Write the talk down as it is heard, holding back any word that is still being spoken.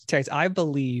Terrence, I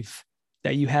believe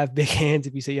that you have big hands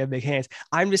if you say you have big hands.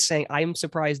 I'm just saying I'm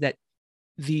surprised that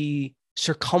the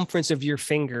circumference of your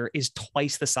finger is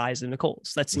twice the size of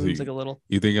Nicole's. That So seems like a little.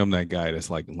 you think I'm that guy that's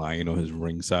like lying on his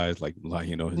ring size, like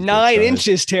lying on his dick 9 size?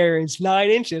 inches, Terrence. 9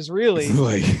 inches, It's really?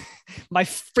 like My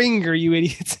finger, you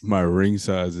idiot. my ring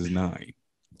size is 9.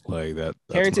 Like that's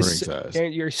Terrence my ring is size.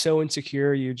 Terrence, you're so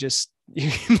insecure. You're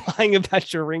lying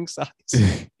about your ring size.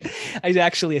 He's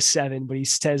actually a 7, but he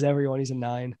says everyone he's a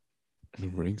 9.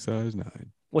 Ring size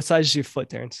 9. What size is your foot,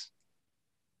 Terrence?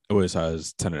 What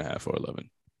size 10 and a half or 11?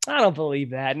 I don't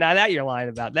believe that. Now that you're lying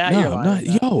about that, No, you're I'm lying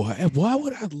not. about. Yo, why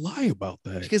would I lie about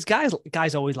that? Because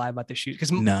guys always lie about their shoes.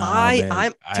 Because Nah, man.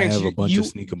 I'm I Terrence, have a bunch of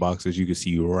sneaker boxes you can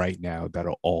see right now that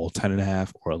are all 10 and a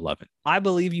half or 11. I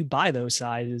believe you buy those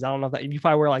sizes. I don't know if that you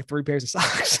probably wear like 3 pairs of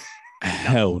socks.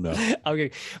 Hell no. Okay,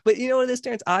 but you know what it is,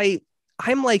 Terrence?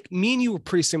 I'm like me and you were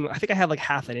pretty similar. I think I have like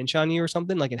half an inch on you or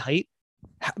something, like in height.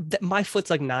 My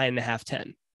foot's like 9.5,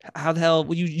 10. How the hell?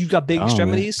 Well, you got big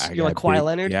extremities. You're like Kawhi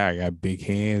Leonard. Yeah, I got big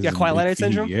hands. You got Kawhi Leonard feet.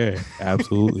 syndrome. Yeah,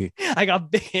 absolutely. I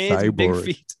got big hands and big Cyborg.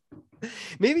 feet.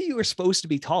 Maybe you were supposed to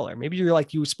be taller. Maybe you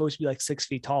were supposed to be like 6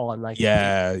 feet tall and like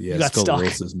Yeah. you got stuck.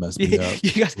 Scoliosis messed me up.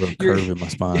 You got Little curve in my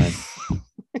spine.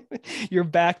 Your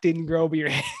back didn't grow, but your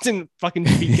hands and fucking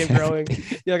feet kept growing.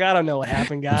 You're like, I don't know what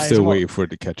happened, guys. I'm still waiting for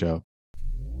it to catch up.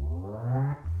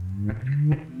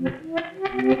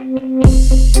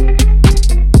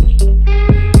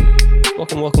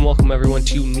 Welcome, everyone,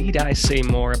 to Need I Say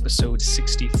More, episode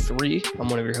 63. I'm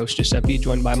one of your hosts, Giuseppe,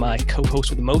 joined by my co-host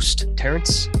with the most,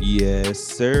 Terrence. Yes,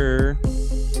 sir.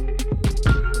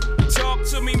 Talk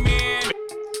to me, man.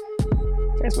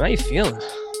 Terrence, how you feeling?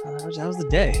 How's the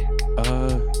day?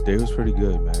 Day was pretty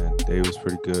good, man. Day was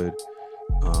pretty good.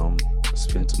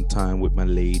 Spent some time with my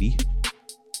lady.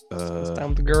 Time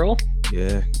with the girl.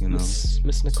 Yeah, you know,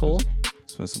 Miss Nicole.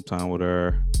 Spent some time with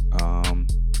her.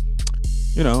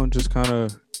 Just kind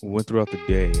of went throughout the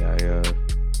day. I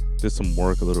did some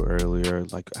work a little earlier.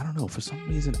 Like, I don't know, for some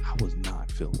reason, I was not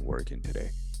feeling working today.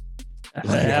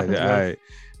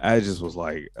 I just was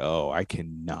like, oh, I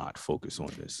cannot focus on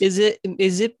this. Is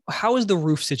it? How is the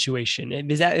roof situation?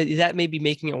 Is that maybe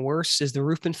making it worse? Has the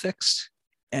roof been fixed?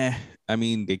 I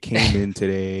mean, they came in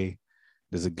today.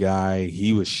 There's a guy.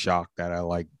 He was shocked that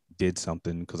I did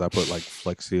something because I put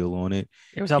Flex Seal on it.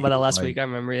 It was talking about that last week. I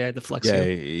remember. Yeah, the Flex Seal.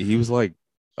 Yeah, he was like,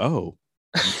 oh.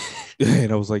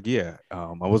 And I was like, yeah,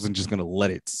 I wasn't just gonna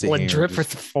let it sit let drip for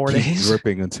 4 days,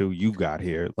 dripping until you got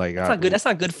here. Like, that's not good. That's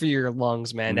not good for your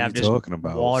lungs, man. What are you talking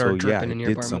about? Water dripping in your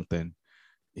apartment. Something.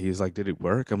 He's like, did it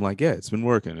work? I'm like, yeah, it's been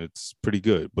working. It's pretty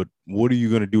good. But what are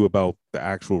you gonna do about the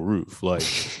actual roof? Like,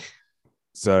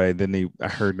 so then I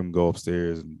heard them go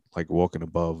upstairs and walking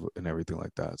above and everything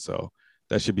like that. So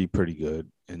that should be pretty good.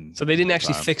 And so they didn't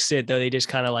actually fix it though. They just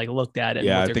kind of looked at it.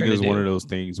 Yeah, I think it was one of those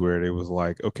things where they was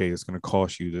like, okay, it's going to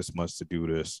cost you this much to do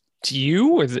this. To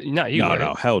you or not you?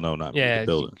 No, hell no, not yeah, me, the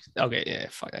building. Okay, yeah,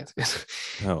 fuck that.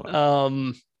 Hell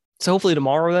no. So hopefully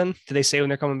tomorrow then. Did they say when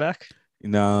they're coming back?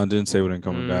 No, I didn't say when they're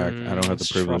coming back. I don't have the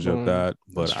privilege of that,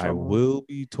 but I will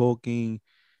be talking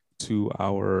to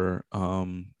our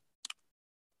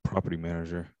property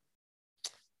manager.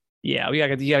 Yeah, you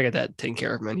gotta get that taken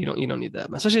care of, man. You don't need that,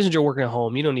 especially since you're working at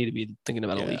home. You don't need to be thinking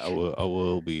about a leak. I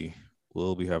will be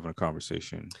having a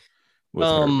conversation with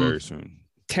her very soon.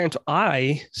 Terrence,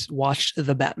 I watched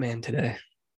The Batman today.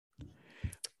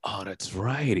 Oh, that's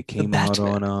right. It came out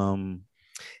on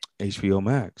HBO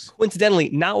Max. Coincidentally,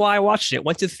 not why I watched it.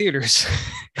 Went to the theaters,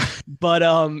 but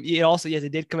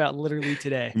it did come out literally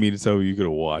today. You mean to tell me you could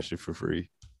have watched it for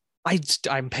free?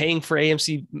 I'm paying for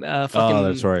AMC. Oh,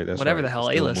 that's right. That's whatever right. the hell,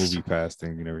 it's A-list movie pass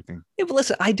thing and everything. Yeah, but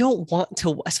listen, I don't want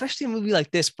to, especially a movie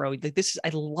like this, bro. I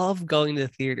love going to the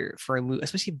theater for a movie,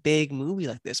 especially a big movie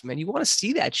like this, man. You want to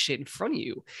see that shit in front of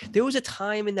you. There was a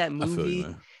time in that movie.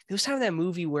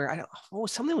 Where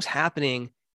something was happening,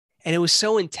 and it was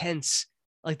so intense.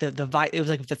 Like it was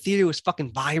like the theater was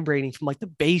fucking vibrating from the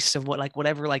bass of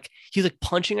whatever. He was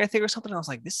punching, I think, or something. I was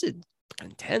like, this is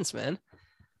intense, man.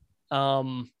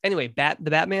 Anyway, the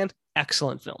Batman,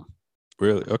 excellent film.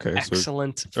 Really? Okay.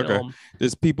 Excellent film. Okay.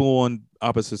 There's people on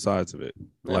opposite sides of it.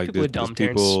 People are dumb,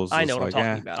 Terrence. I know what I'm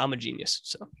talking about. I'm a genius.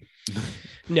 So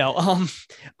no,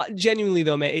 genuinely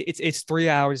though, man, it's 3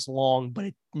 hours long, but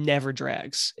it never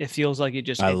drags. It feels like it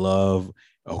just.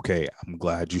 Okay, I'm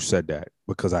glad you said that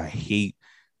because I hate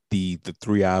the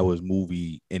 3 hours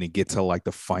movie and it gets to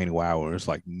the final hour and it's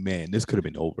like, man, this could have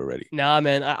been over already. Nah,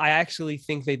 man, I actually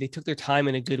think they took their time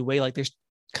in a good way. There's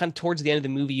kind of towards the end of the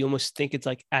movie, you almost think it's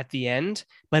like at the end,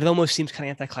 but it almost seems kind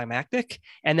of anticlimactic.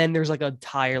 And then there's like a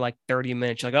entire like 30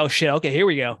 minutes. You're like, oh shit, okay, here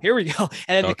we go. And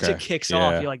then the shit kicks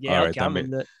off. You're like, yeah, okay, I'm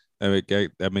in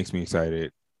that makes me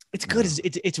excited. It's good.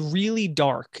 It's really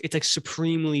dark. It's like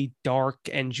supremely dark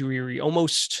and dreary,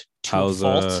 almost to a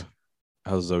fault.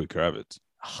 How's Zoe Kravitz?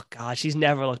 Oh God, she's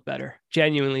never looked better.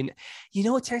 Genuinely. You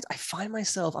know what, Terrence? I find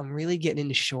myself, I'm really getting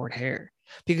into short hair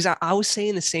because I was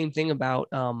saying the same thing about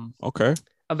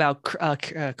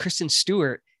Kristen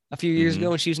Stewart a few years ago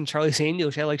when she was in Charlie's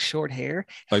Angels. She had like short hair,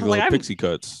 like little pixie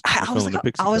cuts. I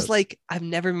was like, I've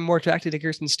never been more attracted to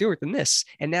Kristen Stewart than this.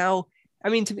 And now, I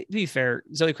mean, to be fair,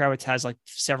 Zoe Kravitz has like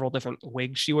several different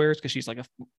wigs she wears because she's like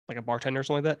a bartender or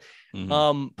something like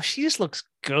that. But she just looks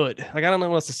good. Like, I don't know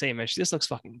what else to say, man. She just looks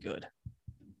fucking good.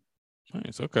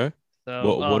 Nice. Okay. So,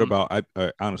 well, what about?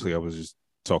 I honestly, I was just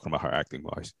talking about her acting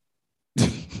wise.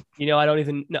 You know, I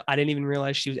didn't even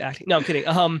realize she was acting. No, I'm kidding.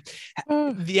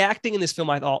 The acting in this film,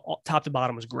 I thought top to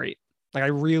bottom was great. Like, I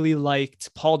really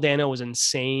liked Paul Dano was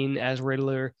insane as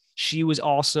Riddler. She was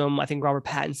awesome. I think Robert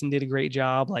Pattinson did a great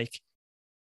job. Like,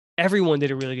 everyone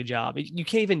did a really good job. You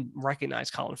can't even recognize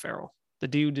Colin Farrell. The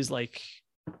dude is like,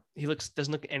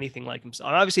 doesn't look anything like himself.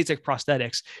 And obviously, it's like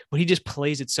prosthetics, but he just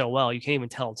plays it so well. You can't even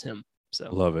tell it's him. So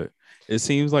love it. It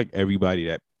seems like everybody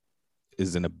that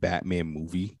is in a Batman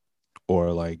movie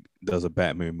or like does a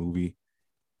Batman movie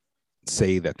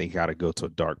say that they got to go to a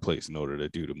dark place in order to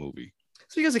do the movie.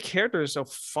 It's because the character is so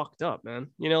fucked up, man.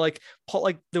 You know, like Paul,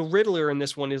 like the Riddler in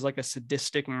this one is like a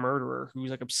sadistic murderer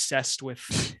who's like obsessed with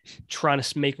trying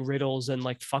to make riddles and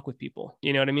like fuck with people.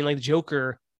 You know what I mean? Like the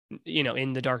Joker, you know,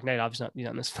 in The Dark Knight, obviously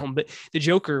not in this film, but the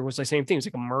Joker was the same thing. It's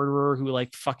like a murderer who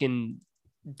like fucking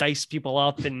dice people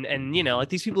up and you know, like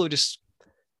these people are just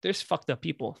fucked up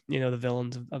people, you know, the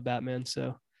villains of Batman.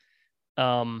 So you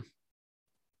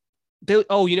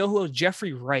know who was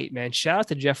Jeffrey Wright, man. Shout out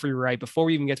to Jeffrey Wright before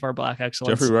we even get to our Black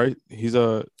Excellence. Jeffrey Wright, he's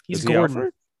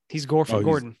Gordon. He's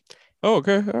Gordon. Oh,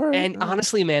 okay. All right. And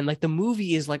honestly, man, like the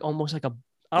movie is like almost like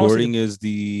Gordon is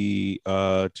the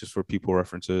just for people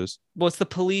references. Well, it's the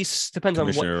police. Depends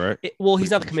on what. Right?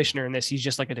 He's not the commissioner in this. He's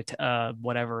just like a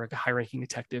whatever, like a high-ranking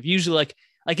detective. Usually,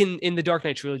 like in the Dark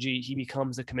Knight trilogy, he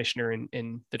becomes the commissioner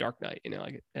in the Dark Knight. You know,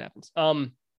 like it happens.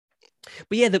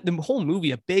 But yeah, the whole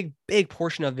movie, a big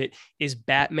portion of it is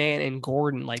Batman and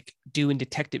Gordon like doing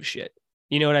detective shit.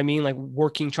 You know what I mean? Like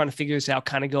working, trying to figure this out,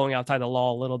 kind of going outside the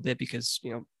law a little bit because,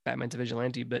 you know, Batman's a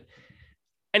vigilante. But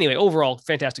anyway, overall,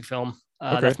 fantastic film.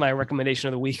 That's my recommendation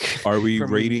of the week. Are we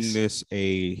rating this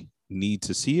a need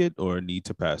to see it or need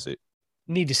to pass it?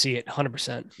 Need to see it,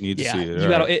 100%. Need to see it. You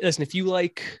gotta listen. If you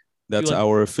like, that's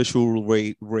our official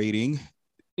rating.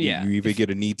 Yeah, you either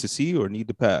get a need to see or need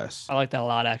to pass. I like that a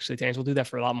lot, actually, Terrence. We'll do that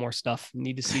for a lot more stuff.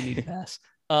 Need to see, need to pass.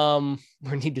 Or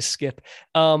need to skip.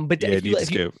 But yeah,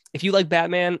 if you like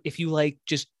Batman, if you like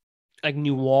just like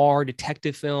noir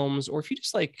detective films, or if you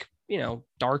just like, you know,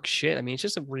 dark shit. I mean, it's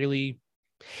just a really.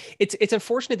 It's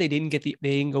unfortunate they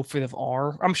didn't go for the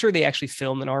R. I'm sure they actually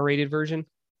filmed an R-rated version.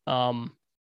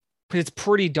 But it's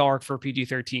pretty dark for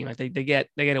PG-13. Like they get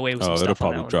away with some stuff. It'll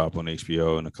probably drop on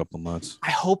HBO in a couple of months.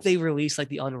 I hope they release like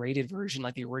the unrated version,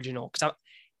 like the original, because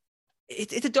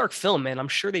it's a dark film, man. I'm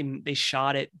sure they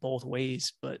shot it both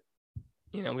ways, but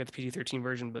you know, we got the PG-13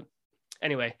 version. But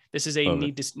anyway, this is a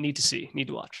need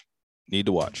to watch.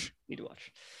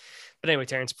 But anyway,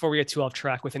 Terrence, before we get too off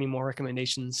track with any more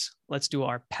recommendations, let's do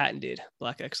our patented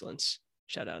Black Excellence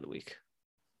shout out of the week.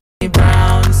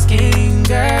 Brown skin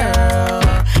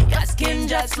girl, your skin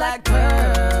just like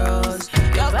pearls.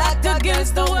 You're back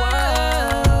against the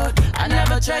world. I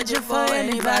never trade you for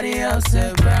anybody else.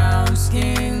 A brown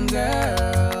skin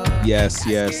girl.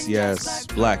 Yes.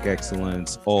 Black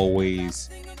Excellence, always.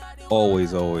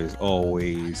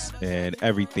 And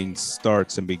everything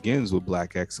starts and begins with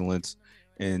Black Excellence.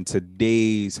 And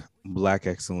today's Black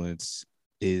Excellence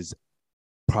is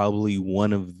probably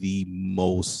one of the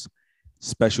most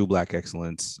special Black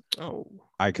Excellence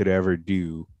I could ever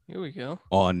do. Here we go.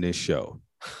 On this show.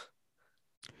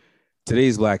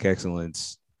 Today's Black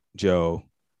Excellence, Joe,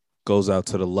 goes out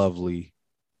to the lovely,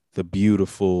 the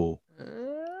beautiful,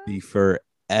 the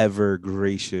forever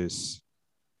gracious,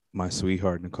 my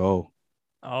sweetheart, Nicole.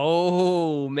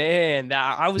 Oh man,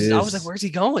 I was like, where's he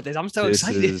going with this? I'm so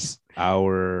excited. This is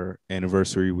our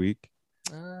anniversary week.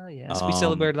 Yes, we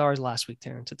celebrated ours last week,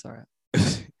 Terrence. It's all right.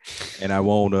 And I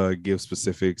won't give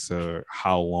specifics or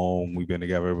how long we've been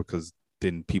together because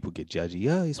then people get judgy.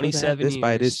 Yeah, he's 27 this years.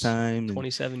 By this time.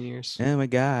 27 years. Oh my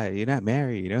God, you're not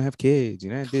married. You don't have kids. You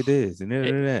don't did this and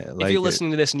that. If you're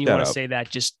listening to this and you want to say that,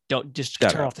 just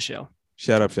turn off the show.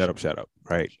 Shut up.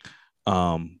 Right.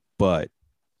 But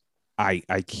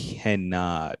I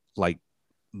cannot, like,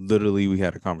 literally we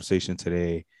had a conversation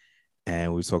today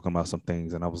and we were talking about some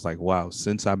things and I was like, wow,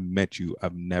 since I met you,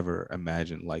 I've never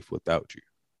imagined life without you.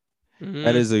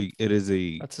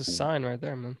 That's a sign right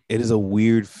there, man. It is a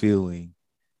weird feeling,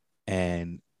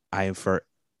 and I am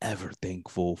forever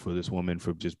thankful for this woman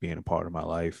for just being a part of my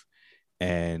life.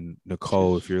 And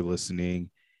Nicole, if you're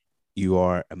listening, you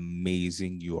are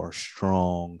amazing. You are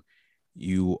strong.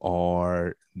 You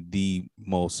are the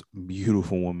most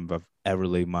beautiful woman I've ever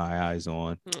laid my eyes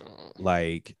on.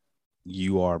 Like,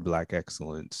 you are Black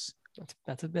excellence.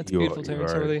 That's beautiful,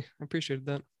 Terrence. I really appreciated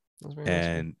that. That was very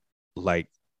and nice. Like,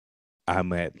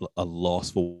 I'm at a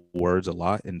loss for words a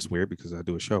lot, and it's weird because I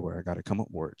do a show where I got to come up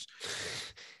with words.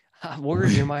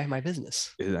 Words are my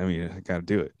business. I mean, I got to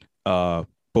do it. But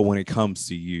when it comes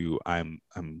to you, I'm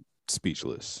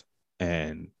speechless.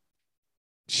 And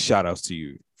shout outs to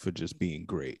you for just being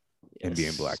great and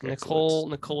being Black excellence.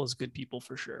 Nicole is good people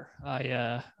for sure.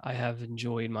 I have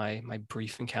enjoyed my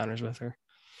brief encounters with her.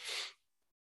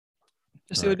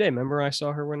 Just the other day, remember I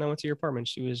saw her when I went to your apartment.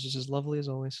 She was just as lovely as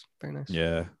always. Very nice.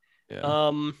 Yeah.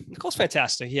 Nicole's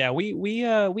fantastic. Yeah, we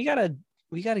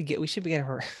should get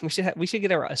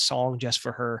her a song just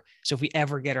for her. So if we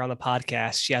ever get her on the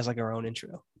podcast, she has like her own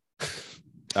intro.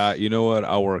 You know what?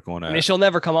 I'll work on that. I mean, she'll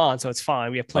never come on, so it's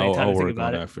fine. We have plenty of time to think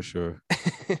about it for sure.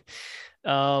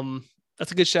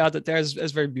 That's a good shout out.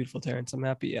 That's very beautiful, Terrence. I'm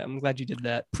happy. Yeah, I'm glad you did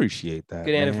that. Appreciate that.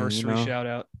 Good anniversary shout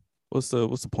out. What's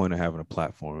the point of having a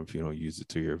platform if you don't use it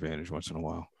to your advantage once in a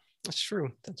while? That's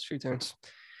true, Terrence.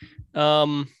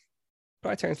 All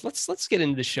right, Terrence, let's get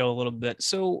into the show a little bit.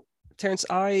 So, Terrence,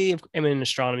 I am in an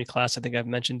astronomy class. I think I've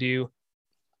mentioned to you.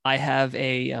 I have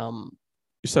a You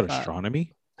said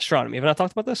astronomy? Astronomy. Have I not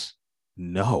talked about this?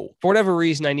 No. For whatever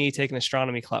reason, I need to take an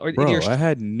astronomy class. Bro, I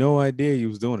had no idea you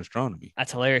was doing astronomy.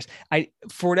 That's hilarious.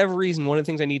 For whatever reason, one of the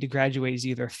things I need to graduate is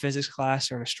either a physics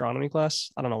class or an astronomy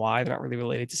class. I don't know why. They're not really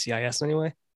related to CIS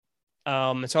anyway. So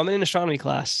I'm in an astronomy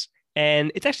class,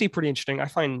 and it's actually pretty interesting. I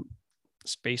find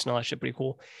space and all that shit pretty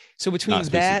cool. So between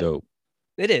that,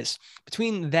 it is.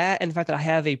 Between that and the fact that I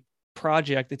have a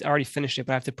project that I already finished it,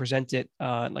 but I have to present it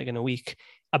like in a week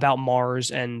about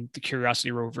Mars and the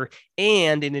Curiosity rover.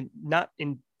 And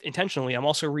intentionally, I'm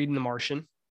also reading The Martian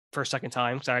for a second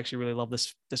time because I actually really love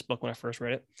this book when I first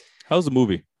read it. How's the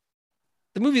movie?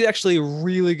 The movie is actually a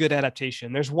really good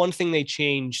adaptation. There's one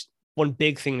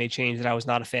big thing they changed that I was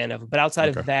not a fan of, but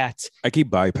outside of that, I keep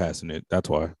bypassing it. That's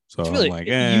why. So really,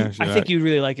 I'm like, I think you'd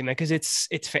really like it, man, because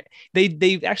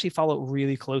they actually follow it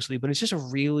really closely, but it's just a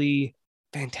really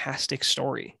fantastic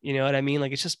story. You know what I mean?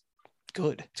 Like, it's just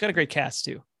good. It's got a great cast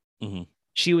too. Mm-hmm.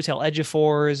 Chiwetel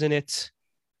Ejiofor is in it.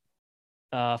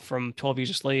 From 12 Years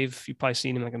a Slave. You've probably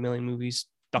seen him in like a million movies.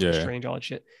 Doctor Strange, all that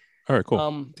shit. All right,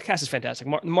 cool. The cast is fantastic.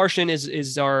 Martian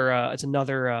is our it's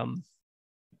another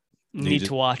need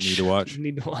to watch.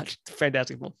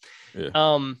 Fantastic film.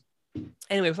 Yeah.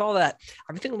 Anyway, with all that,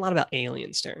 I've been thinking a lot about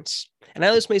aliens, Terrence. And I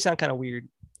know this may sound kind of weird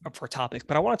for a topic,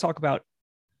 but I want to talk about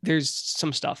there's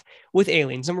some stuff with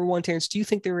aliens. Number one, Terrence, do you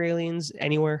think there are aliens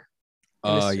anywhere?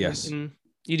 Yes.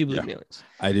 You do believe in aliens?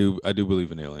 I do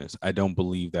believe in aliens. I don't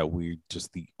believe that we're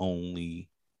just the only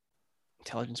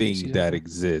intelligence thing that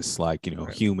exists, like,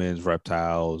 humans,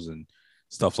 reptiles, and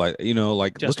stuff like,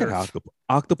 like just look Earth. At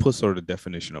octopus are the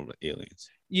definition of aliens.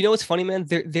 You know what's funny, man?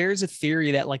 There's a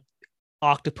theory that like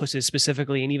octopuses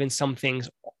specifically, and even some things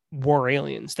were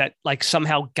aliens that like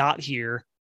somehow got here,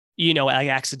 like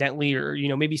accidentally, or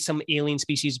maybe some alien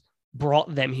species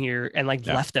brought them here and like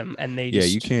left them, and they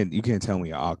you can't tell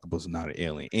me an octopus is not an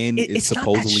alien, and it's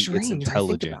supposedly it's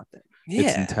intelligent.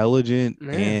 It's intelligent,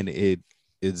 and it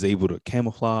is able to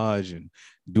camouflage and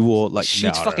do all like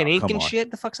shit's fucking ink and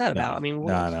shit. The fuck's that about? I mean,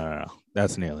 no,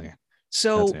 that's an alien.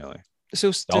 So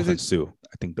dolphins too.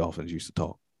 I think dolphins used to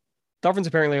talk. Dolphins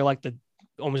apparently are like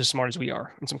almost as smart as we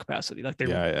are in some capacity. Like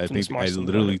I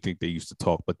literally think they used to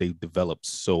talk, but they developed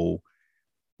so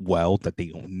well that they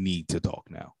don't need to talk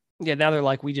now. Yeah, now they're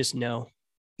like, we just know.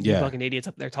 Yeah, you fucking idiots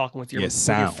up there talking with your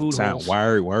sound. With your food sound. Why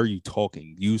are you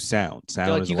talking? Use sound.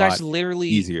 Sound like, is you a guys lot literally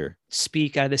easier.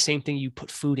 Speak out of the same thing you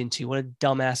put food into. What a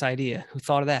dumbass idea. Who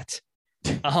thought of that?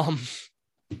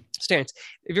 Terrence,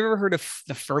 have you ever heard of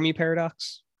the Fermi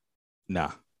paradox?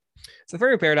 Nah. So the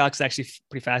Fermi paradox is actually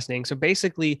pretty fascinating. So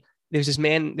basically, there's this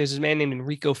man named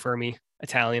Enrico Fermi,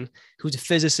 Italian, who's a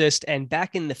physicist. And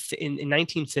back in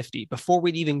 1950, before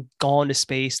we'd even gone to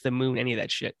space, the moon, any of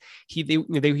that shit, he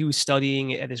was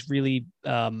studying at this really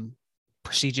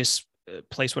prestigious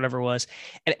place, whatever it was.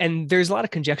 And there's a lot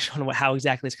of conjecture on how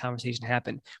exactly this conversation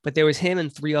happened. But there was him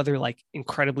and three other like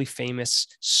incredibly famous,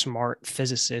 smart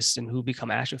physicists and who become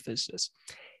astrophysicists.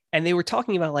 And they were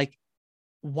talking about like,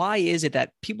 why is it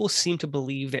that people seem to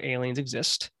believe that aliens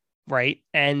exist, right?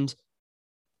 And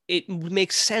it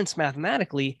makes sense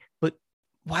mathematically, but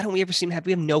why don't we ever seem to have,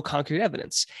 we have no concrete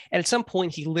evidence. And at some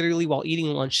point he literally, while eating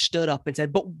lunch, stood up and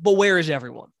said, but where is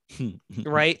everyone?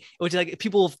 Right? Which, like,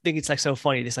 people think it's like so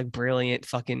funny, this like brilliant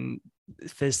fucking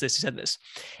physicist who said this.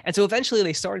 And so eventually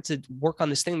they started to work on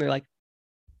this thing. They're like,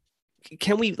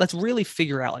 let's really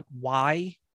figure out like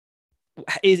why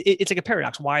it's like a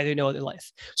paradox. Why are there no other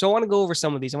life? So I want to go over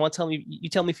some of these. I want to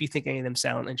tell me if you think any of them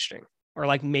sound interesting or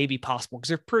like maybe possible, because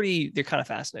they're kind of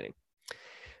fascinating.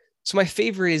 So my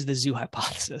favorite is the zoo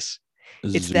hypothesis.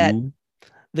 It's that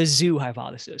the zoo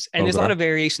hypothesis, and there's a lot of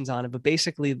variations on it, but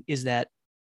basically is that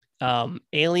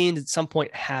aliens at some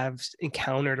point have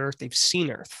encountered Earth. They've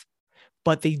seen Earth,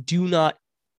 but they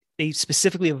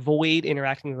specifically avoid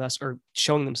interacting with us or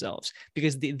showing themselves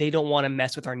because they don't want to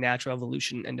mess with our natural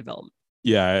evolution and development.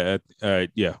 Yeah, I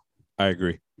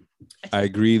agree. I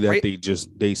agree that right?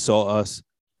 they saw us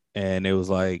and it was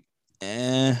like,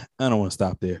 I don't want to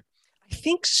stop there. I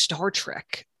think Star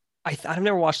Trek, I've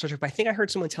never watched Star Trek, but I think I heard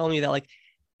someone telling me that, like,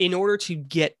 in order to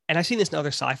get, and I've seen this in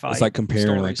other sci-fi. It's like comparing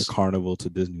stories. Like the carnival to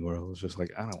Disney World. It's just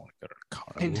like, I don't want to go to the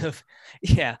carnival. Kind of,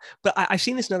 yeah. But I've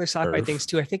seen this in other sci-fi things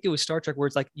too. I think it was Star Trek where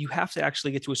it's like you have to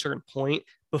actually get to a certain point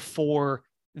before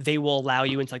they will allow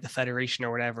you into like the Federation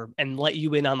or whatever and let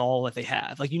you in on all that they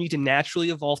have. Like you need to naturally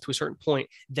evolve to a certain point,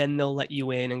 then they'll let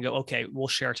you in and go, okay, we'll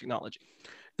share technology.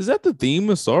 Is that the theme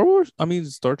of Star Wars? I mean,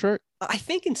 Star Trek? I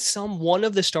think in one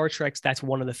of the Star Treks, that's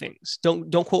one of the things.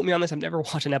 Don't quote me on this. I've never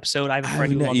watched an episode. I have a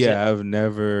friend who loves it. Yeah, I've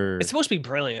never. It's supposed to be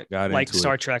brilliant. Like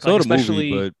Star Trek, like,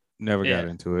 especially, movie, but never got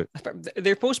into it.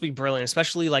 They're supposed to be brilliant,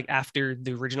 especially like after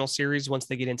the original series. Once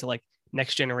they get into like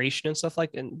Next Generation and stuff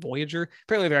like and Voyager,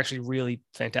 apparently they're actually really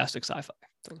fantastic sci-fi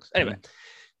things. Anyway,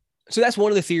 so that's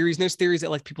one of the theories. And there's theories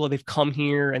that like people they've come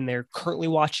here and they're currently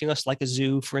watching us, like a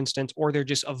zoo, for instance, or they're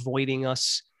just avoiding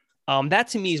us. That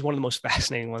to me is one of the most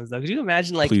fascinating ones, though. Could you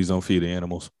imagine, like, please don't feed the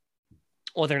animals?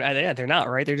 Well, they're not,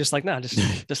 right? They're just like, no,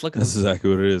 just look at That's exactly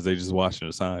what it is. They just watching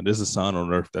a sign. There's a sign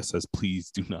on Earth that says,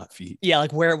 please do not feed. Yeah,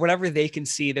 like whatever they can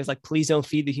see, there's like, please don't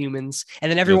feed the humans.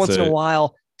 And then every once in a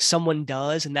while, someone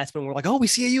does, and that's when we're like, oh, we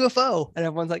see a UFO. And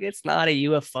everyone's like, it's not a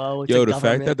UFO. It's the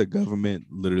fact that the government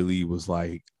literally was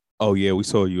like, oh, yeah, we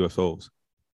saw UFOs.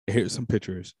 Here's some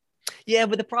pictures. Yeah,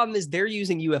 but the problem is they're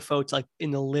using UFO to like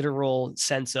in the literal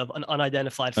sense of an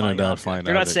unidentified flying object.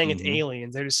 They're not saying it's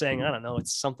aliens. They're just saying, I don't know,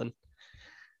 it's something.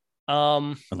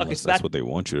 Unless that's what they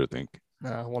want you to think.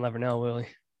 We'll never know, will we?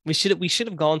 We should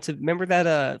have gone to, remember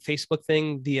that Facebook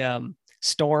thing, the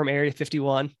Storm Area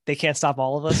 51. They can't stop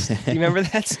all of us. You remember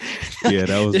that? Yeah,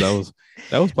 that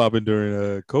was popping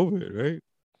during COVID, right?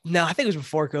 No, I think it was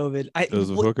before COVID. It was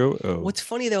before COVID? Oh. What's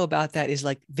funny though about that is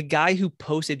like the guy who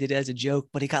posted it as a joke,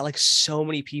 but he got like so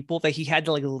many people that he had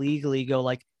to like legally go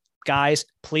like, guys,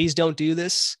 please don't do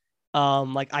this.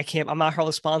 Like I'm not held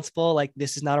responsible. Like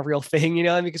this is not a real thing, you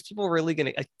know? I mean, because people are really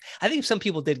gonna. I think some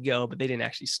people did go, but they didn't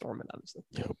actually storm it. Obviously,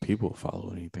 people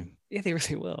follow anything. Yeah, they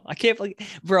really will. I can't like,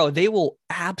 bro. They will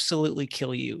absolutely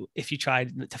kill you if you try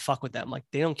to fuck with them. Like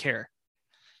they don't care.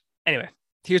 Anyway,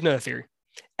 here's another theory.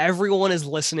 Everyone is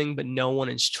listening, but no one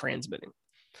is transmitting.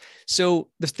 So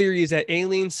the theory is that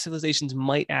alien civilizations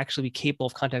might actually be capable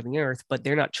of contacting Earth, but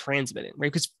they're not transmitting, right?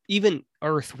 Because even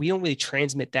Earth, we don't really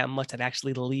transmit that much that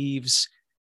actually leaves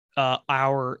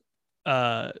our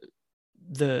atmosphere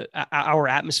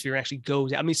and actually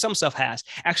goes. I mean, some stuff has.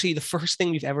 Actually, the first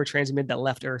thing we've ever transmitted that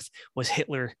left Earth was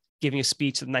Hitler giving a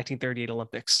speech at the 1938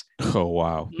 Olympics. Oh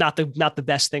wow! Not the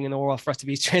best thing in the world for us to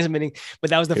be transmitting, but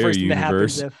that was the first thing that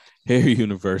happened. Hey,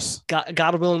 universe!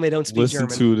 God willing, they don't speak Listen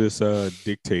German. to this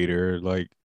dictator. Like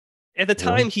at the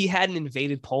time, he hadn't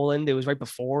invaded Poland. It was right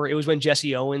before. It was when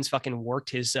Jesse Owens fucking worked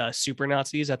his super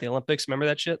Nazis at the Olympics. Remember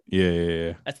that shit?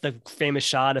 Yeah. That's the famous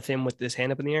shot of him with his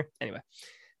hand up in the air. Anyway,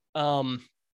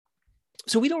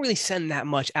 so we don't really send that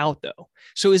much out though.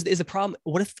 So is the problem,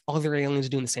 what if other aliens are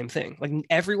doing the same thing? Like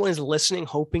everyone is listening,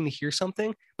 hoping to hear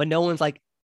something, but no one's like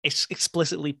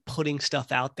explicitly putting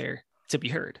stuff out there to be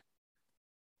heard.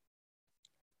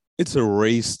 It's a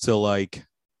race to like,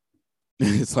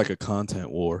 it's like a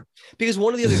content war. Because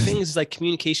one of the other things is like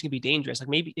communication can be dangerous. Like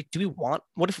maybe do we want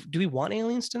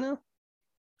aliens to know?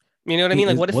 You know what I mean?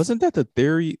 Like what if, wasn't that the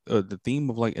theory, the theme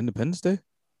of like Independence Day?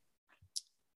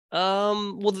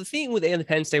 Well, the thing with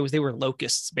Independence Day was they were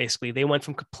locusts. Basically, they went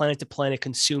from planet to planet,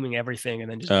 consuming everything,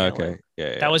 and then just okay,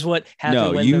 yeah. That was what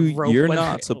happened. No, you're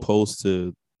not supposed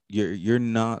to. You're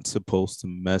not supposed to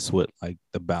mess with like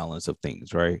the balance of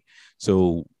things, right?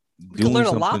 So we can learn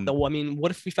a lot, though. I mean,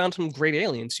 what if we found some great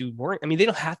aliens who weren't? I mean, they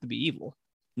don't have to be evil.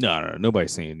 No,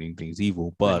 nobody's saying anything's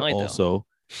evil, but also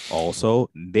Also,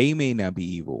 they may not be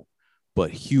evil,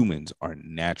 but humans are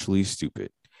naturally stupid,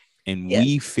 and Yeah.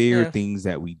 we fear things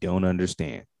that we don't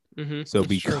understand. So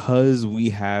because we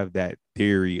have that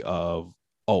theory of,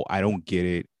 oh, I don't get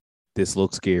it, this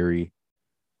looks scary,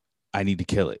 I need to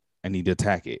kill it, I need to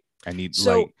attack it,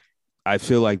 I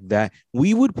feel like that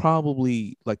we would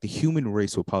probably, like, the human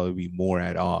race would probably be more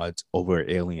at odds over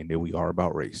alien than we are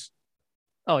about race.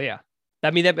 Oh yeah,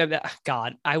 I mean that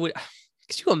God, I would.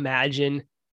 Could you imagine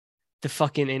the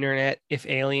fucking internet if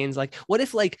aliens, like, what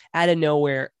if, like, out of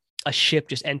nowhere a ship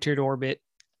just entered orbit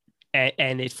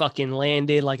and it fucking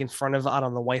landed like in front of, I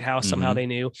don't know, the White House. Somehow they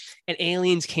knew, and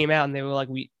aliens came out and they were like,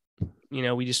 we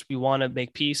want to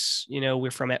make peace.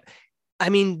 We're from it. I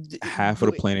mean, half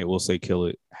of the planet will say kill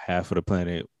it. Half of the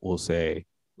planet will say,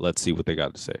 let's see what they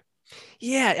got to say.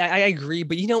 Yeah, I agree.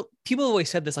 But people always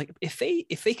said this, like, if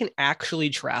they can actually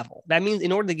travel, that means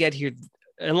in order to get here,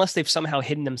 unless they've somehow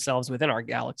hidden themselves within our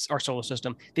galaxy, our solar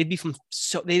system, they'd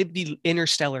be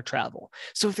interstellar travel.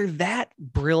 So if they're that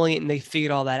brilliant and they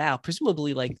figured all that out,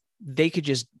 presumably, like, they could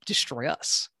just destroy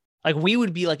us. Like, we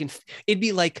would be like, it'd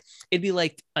be like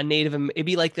a native, it'd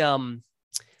be like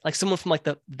someone from like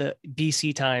the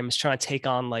BC times trying to take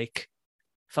on like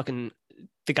fucking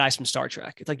the guys from Star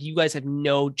Trek. It's like, you guys have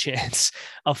no chance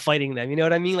of fighting them. You know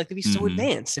what I mean? Like, they'd be so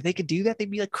advanced. If they could do that, they'd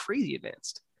be like crazy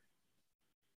advanced.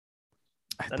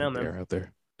 I think they're out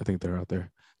there. I think they're out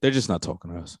there. They're just not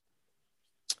talking to us.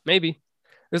 Maybe.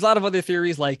 There's a lot of other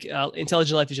theories, like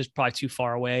intelligent life is just probably too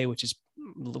far away, which is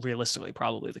realistically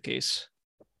probably the case.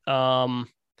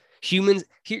 Humans,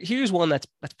 here's one that's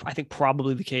I think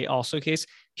probably the case.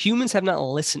 Humans have not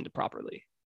listened properly.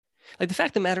 Like, the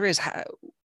fact of the matter is,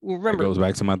 remember, it goes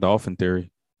back to my dolphin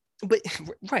theory. But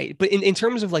right, but in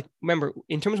terms of, like, remember,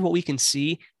 in terms of what we can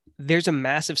see, there's a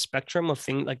massive spectrum of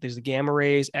things. Like, there's the gamma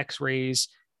rays, X-rays,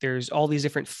 there's all these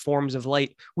different forms of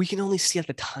light. We can only see at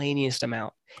the tiniest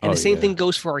amount. And the same thing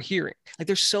goes for our hearing. Like,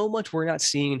 there's so much we're not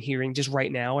seeing and hearing just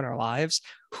right now in our lives.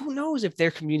 Who knows if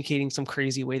they're communicating some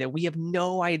crazy way that we have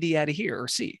no idea how to hear or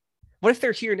see? What if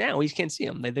they're here now? We can't see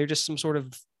them. They're just some sort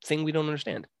of thing we don't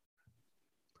understand.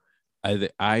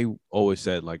 I always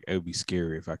said, like, it would be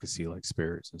scary if I could see, like,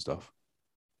 spirits and stuff.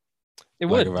 It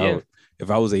would,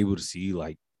 if I was able to see,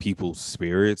 like, people's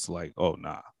spirits, like, oh,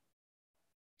 nah.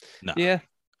 Yeah,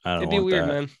 it'd be weird,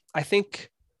 man. I think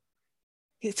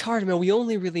it's hard, man. We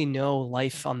only really know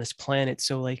life on this planet,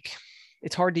 so, like,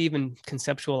 it's hard to even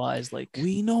conceptualize. Like,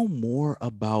 we know more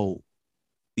about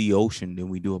the ocean than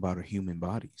we do about our human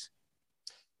bodies.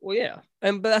 Well, yeah,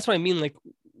 but that's what I mean. Like,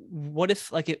 what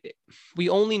if, like, we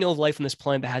only know of life on this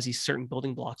planet that has these certain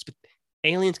building blocks, but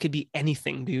aliens could be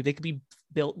anything, dude. They could be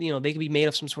built, they could be made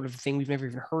of some sort of thing we've never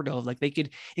even heard of. Like, it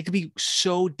could be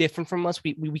so different from us.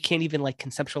 We can't even, like,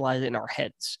 conceptualize it in our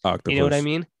heads. Octopus. You know what I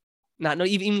mean? No,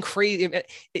 even crazy.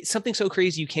 It's something so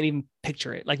crazy you can't even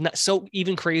picture it. Like, not so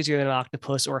even crazier than an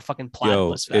octopus or a fucking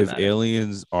platypus. Yo, if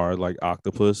aliens are like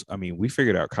octopus, I mean, we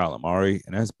figured out calamari,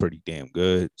 and that's pretty damn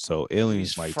good. So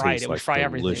aliens might taste like delicious.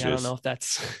 Everything. I don't know if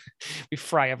that's we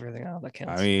fry everything out. That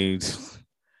counts. I mean,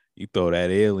 you throw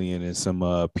that alien in some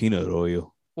peanut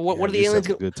oil. Well, what are the aliens?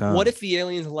 What if the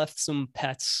aliens left some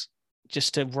pets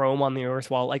just to roam on the Earth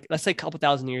while, like, let's say a couple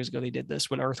thousand years ago they did this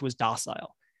when Earth was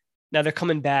docile. Now they're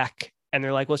coming back and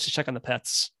they're like, let's just check on the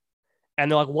pets. And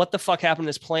they're like, what the fuck happened to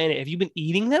this planet? Have you been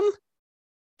eating them?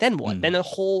 Then what? Then the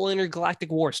whole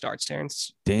intergalactic war starts,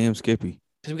 Terrence. Damn, Skippy.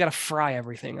 Because we got to fry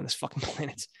everything on this fucking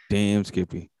planet. Damn,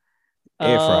 Skippy.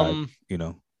 Air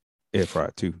fried, air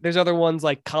fried too. There's other ones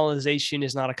like colonization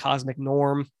is not a cosmic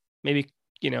norm. Maybe,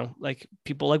 like,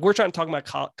 people, like, we're trying to talk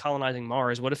about colonizing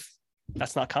Mars. What if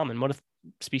that's not common? What if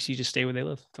species just stay where they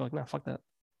live? They're like, no, fuck that.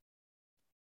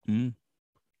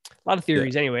 A lot of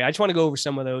theories. Anyway, I just want to go over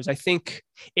some of those. I think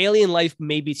alien life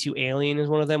may be too alien is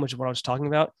one of them, which is what I was talking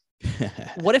about.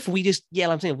 What if we just,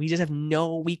 I'm saying, we just have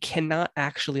we cannot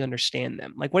actually understand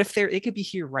them. Like, what if they could be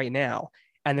here right now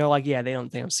and they're like, they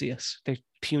don't see us. They're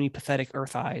puny, pathetic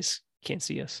Earth eyes. Can't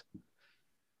see us.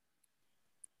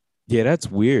 Yeah,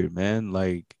 that's weird, man.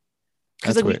 Like,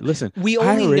 that's like, weird. Listen, we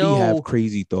only have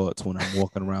crazy thoughts when I'm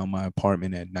walking around my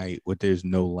apartment at night where there's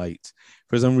no lights.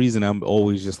 For some reason, I'm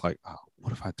always just like, oh,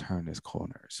 what if I turn this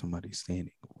corner? Somebody's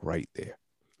standing right there.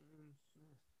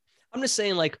 I'm just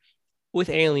saying, like, with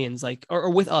aliens, like,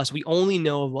 or with us, we only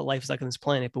know of what life is like on this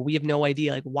planet, but we have no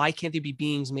idea. Like, why can't there be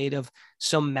beings made of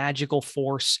some magical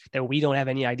force that we don't have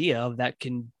any idea of that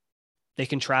they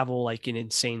can travel, like, in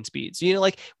insane speeds?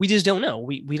 Like, we just don't know.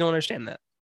 We don't understand that.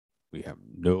 We have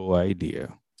no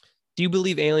idea. Do you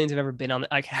believe aliens have ever been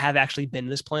have actually been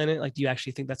this planet? Like, do you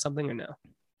actually think that's something or no?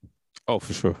 Oh,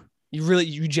 for sure.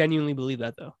 You genuinely believe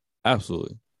that, though?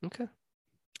 Absolutely. Okay.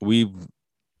 We've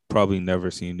probably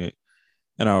never seen it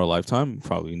in our lifetime.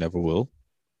 Probably never will.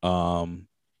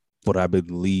 But I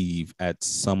believe at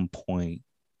some point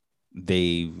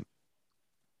they've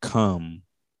come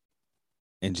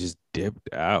and just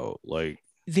dipped out. Like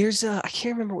I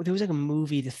can't remember. There was like a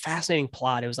movie, the fascinating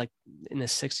plot. It was like in the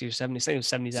 60s or 70s. I think it was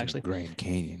 70s actually. Grand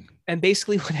Canyon. And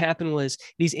basically what happened was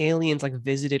these aliens like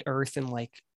visited Earth in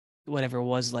like whatever it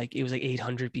was like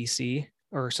 800 BC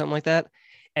or something like that.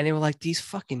 And they were like, these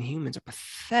fucking humans are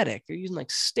pathetic. They're using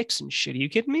like sticks and shit. Are you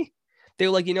kidding me? They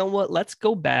were like, you know what? Let's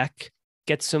go back,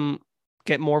 get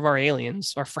more of our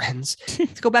aliens, our friends.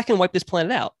 Let's go back and wipe this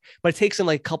planet out. But it takes them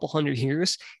like a couple hundred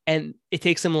years, and it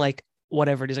takes them like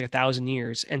whatever it is, like 1,000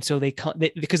 years. And so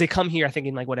because they come here, I think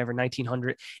in like whatever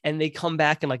 1900, and they come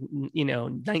back in like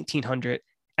 1900,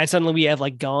 and suddenly we have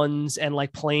like guns and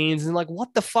like planes, and like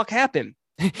what the fuck happened?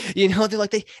 They're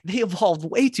like they evolved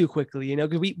way too quickly,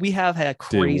 because we have had a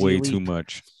crazy way leap. too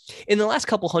much In the last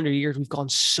couple hundred years. We've gone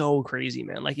so crazy,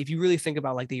 man. Like if you really think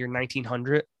about like the year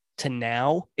 1900 to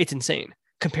now, it's insane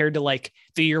compared to like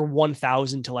the year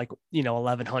 1000 to like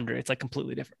 1100. It's like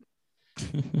completely different.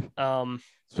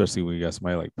 Especially when you got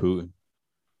somebody like Putin.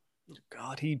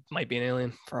 God, he might be an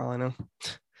alien for all I know.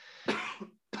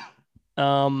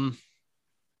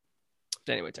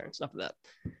 Anyway, Terrence, enough of that.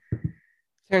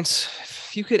 Terrence,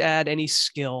 if you could add any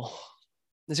skill,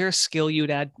 is there a skill you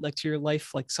would add like to your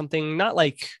life? Like something not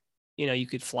like, you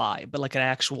could fly, but like an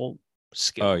actual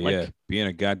skill. Oh, like, yeah. Being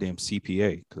a goddamn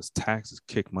CPA, because taxes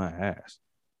kick my ass.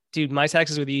 Dude, my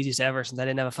taxes were the easiest ever since I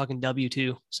didn't have a fucking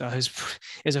W-2. So it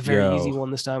was a very easy one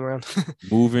this time around.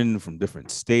 Moving from different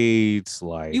states,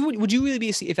 like would you really be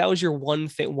if that was your one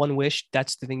wish,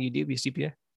 that's the thing you do, be a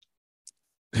CPA?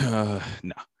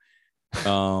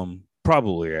 No.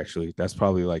 Probably actually. That's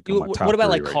probably like my top what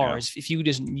about like right cars? Now. If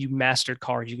you mastered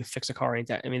cars, you could fix a car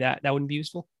anytime. I mean that wouldn't be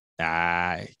useful.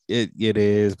 It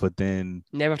is, but then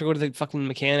never have to go to the fucking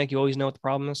mechanic. You always know what the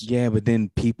problem is. Yeah, but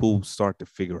then people start to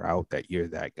figure out that you're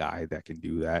that guy that can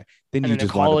do that. Then you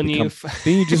just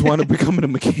want to become a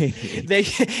mechanic.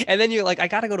 And then you're like, I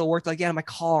gotta go to work. Like, yeah, my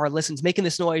car listens, making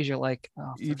this noise. You're like,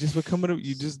 oh, you just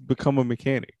become a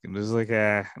mechanic, and it's like,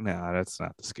 no, that's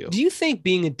not the skill. Do you think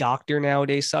being a doctor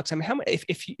nowadays sucks? I mean,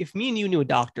 if me and you knew a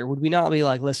doctor, would we not be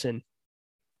like, listen,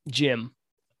 Jim,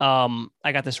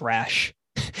 I got this rash.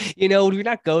 Would we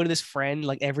not go to this friend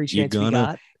like every chance we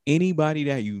got? Anybody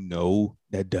that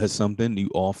that does something, you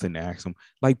often ask them.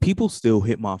 Like people still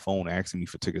hit my phone asking me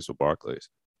for tickets for Barclays.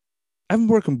 I've been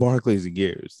working Barclays in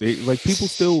years. People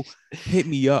still hit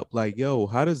me up like, yo,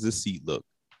 how does this seat look?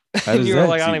 How does that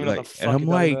like, seat I don't even know what the fuck. And I'm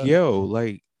like, yo,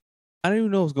 like, I don't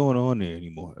even know what's going on there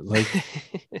anymore. Like,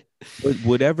 but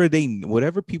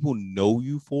whatever people know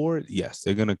you for, yes,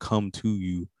 they're gonna come to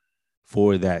you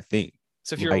for that thing.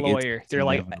 So if you're a lawyer, they're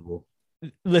inevitable.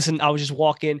 Like, listen, I was just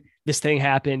walking. This thing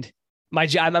happened.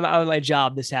 I'm on my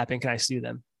job. This happened. Can I sue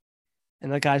them?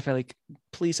 And the guy's probably like,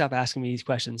 please stop asking me these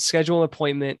questions. Schedule an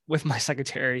appointment with my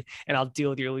secretary and I'll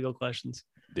deal with your legal questions.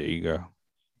 There you go.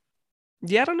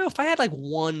 Yeah, I don't know if I had like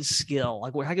one skill,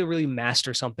 like where I could really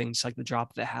master something, just like the drop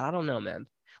of the hat. I don't know, man.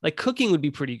 Like cooking would be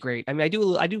pretty great. I mean,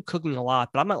 I do cooking a lot,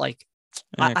 but I'm not like.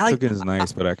 Cooking is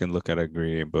nice, but I can look at an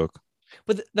ingredient book.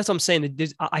 But that's what I'm saying.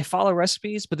 I follow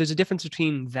recipes, but there's a difference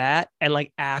between that and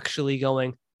like actually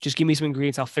going, just give me some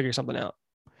ingredients, I'll figure something out.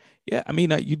 Yeah, I mean,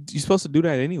 you're supposed to do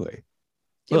that anyway.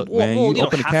 Look, man, you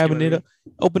open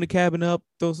the cabinet up,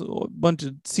 throw a bunch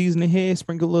of seasoning here,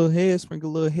 sprinkle a little here, sprinkle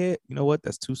a little here. You know what?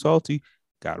 That's too salty.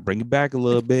 Got to bring it back a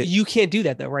little bit. You can't do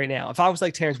that though right now. If I was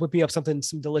like, Terrence, whip me up some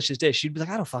delicious dish, you'd be like,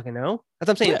 I don't fucking know. That's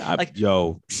what I'm saying.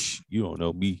 Yeah, you don't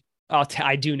know me. Oh,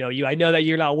 I do know you. I know that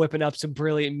you're not whipping up some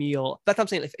brilliant meal. That's what I'm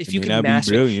saying. If you can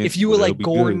master, if you were like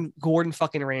Gordon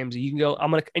fucking Ramsay, you can go.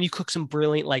 And you cook some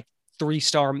brilliant like 3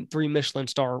 Michelin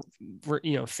star,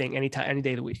 thing anytime, any day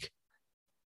of the week.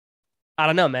 I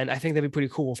don't know, man. I think that'd be pretty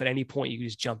cool if at any point you could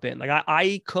just jump in. Like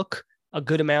I cook a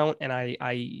good amount and I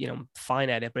fine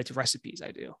at it, but it's recipes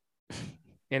I do.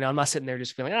 I'm not sitting there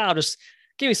just feeling, I'll just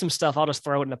give me some stuff. I'll just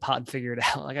throw it in a pot and figure it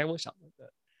out. Like I wish something like that.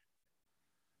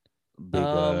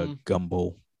 Big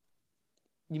gumbo.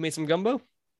 You made some gumbo?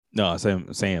 No,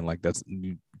 I'm saying like that's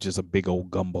just a big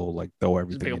old gumbo. Like throw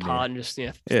everything just a big in pot there. And just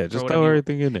just throw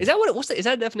everything in there. Is that what? Is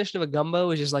that a definition of a gumbo?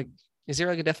 Is just like, is there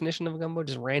like a definition of a gumbo?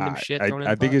 Just random shit thrown in.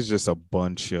 I think it's just a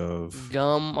bunch of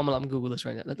gum. I'm gonna Google this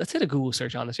right now. Let's hit a Google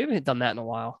search on this. We haven't done that in a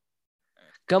while.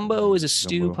 Gumbo is a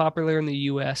stew popular in the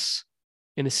U.S.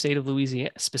 in the state of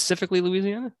Louisiana, specifically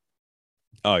Louisiana.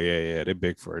 Oh yeah, they're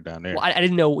big for it down there. Well, I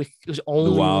didn't know it was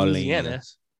only Louisiana.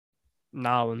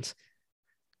 Nolans.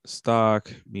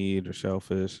 Stock, meat, or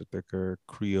shellfish, a thicker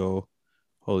Creole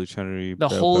Holy Trinity. The bell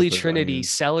Holy peppers, Trinity: onions.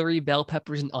 celery, bell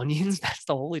peppers, and onions. That's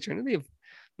the Holy Trinity.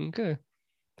 Okay.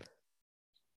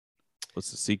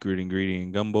 What's the secret ingredient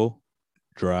in gumbo?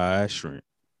 Dry shrimp.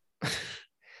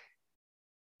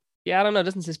 Yeah, I don't know. It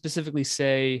doesn't specifically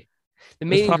say the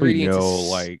There's main probably ingredients.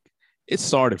 like it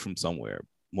started from somewhere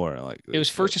more than like It was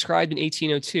first described in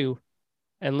 1802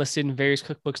 and listed in various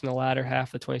cookbooks in the latter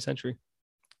half of the 20th century.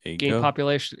 Gained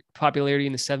popularity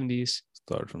in the 70s.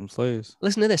 Started from slaves.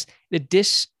 Listen to this. The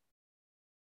dish,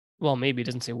 well, maybe it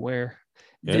doesn't say where.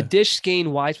 Yeah. The dish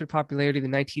gained widespread popularity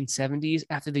in the 1970s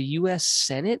after the U.S.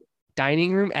 Senate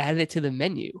dining room added it to the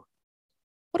menu.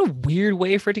 What a weird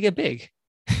way for it to get big.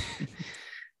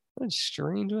 What a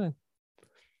strange way. It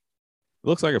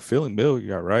looks like a filling meal. You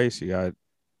got rice. You got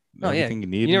everything you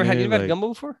need. You never had gumbo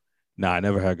before? Nah, I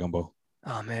never had gumbo.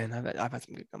 Oh man, I've had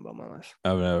some good gumbo in my life.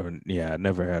 I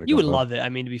never had a You gumbo. would love it. I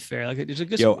mean, to be fair, like it's a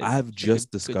good. I've just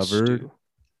discovered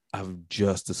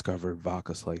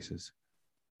vodka slices.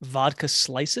 Vodka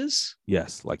slices?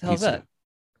 Yes, like How's pizza. that?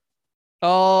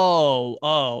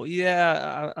 Oh,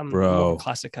 yeah. I'm Bro, a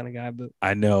classic kind of guy, but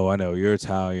I know. You're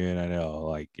Italian. I know,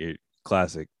 like you're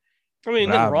classic. I mean,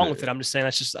 nothing wrong with it. I'm just saying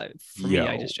that's just for me.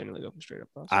 I just generally go straight up.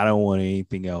 Pasta. I don't want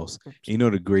anything else. You know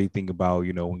the great thing about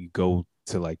when you go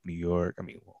to like New York. I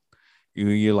mean,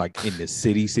 you're like in the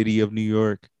city of New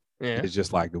York. Yeah, it's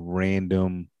just like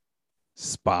random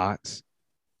spots.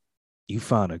 I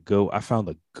found a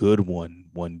good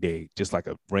one day, just like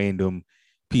a random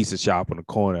pizza shop on the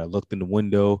corner. I looked in the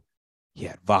window. He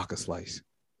had vodka slice.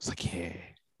 It's like, yeah,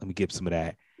 let me get some of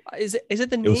that. Is it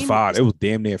the name? It was $5. It was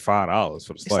damn near $5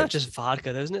 for the slice. It's not just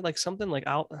vodka, isn't it? Like something like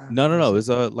out. No. It's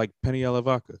like penne alla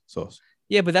vodka sauce.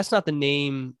 Yeah, but that's not the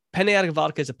name. Penne alla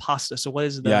vodka is a pasta. So what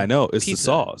is the? Yeah, I know. It's pizza? the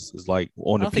sauce. It's like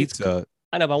on the pizza.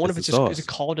 I know, but I wonder if it's just sauce. is it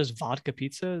called just vodka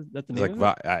pizza? Is that the name?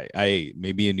 Like I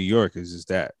maybe in New York it's just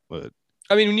that, but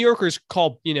I mean, New Yorkers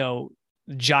call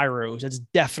gyros. That's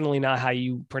definitely not how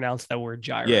you pronounce that word,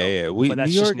 gyro. Yeah.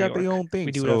 New York got their own thing.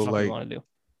 We do whatever we want to do.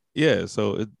 Yeah,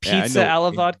 so pizza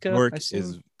alla vodka.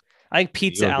 I think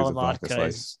pizza alla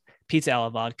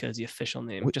vodka is the official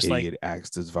name. What just idiot asks,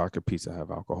 does vodka pizza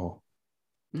have alcohol?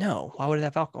 No, why would it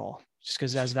have alcohol? Just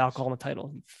because it has alcohol in the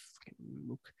title.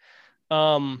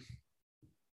 Not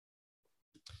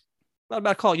a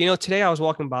bad call. Today I was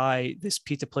walking by this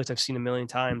pizza place I've seen a million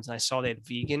times, and I saw they had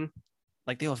vegan,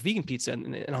 like they have vegan pizza,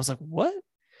 and I was like, what?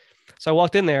 So I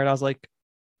walked in there and I was like,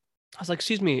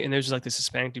 excuse me, and there's just like this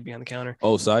Hispanic dude behind the counter.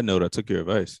 Oh, side note, I took your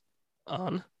advice.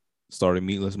 Started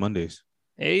meatless Mondays.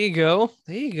 There you go.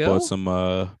 Bought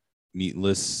some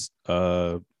meatless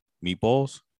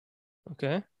meatballs.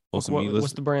 Okay. What's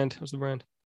the brand?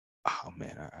 Oh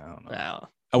man, I don't know. No.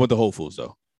 I went to Whole Foods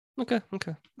though. Okay.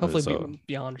 Hopefully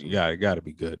Beyond. Yeah, it got to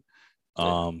be good.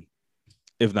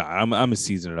 If not, I'm gonna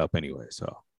season it up anyway.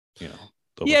 So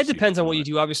Yeah, it depends on what you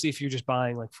do. Obviously, if you're just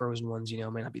buying like frozen ones, it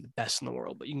may not be the best in the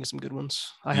world, but you can get some good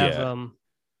ones. I have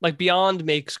like Beyond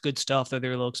makes good stuff, though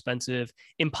they're a little expensive.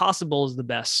 Impossible is the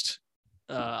best,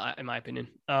 in my opinion.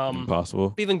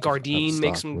 Impossible. Even Gardein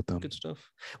makes some good stuff.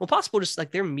 Well, Impossible just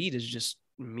like their meat is just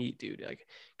meat, dude. Like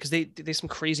because they some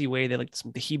crazy way they like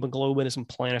the hemoglobin is some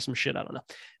plant or some shit. I don't know.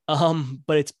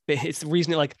 But it's the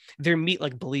reason like their meat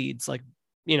like bleeds, like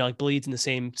bleeds in the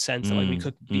same sense that like we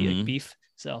cook beef.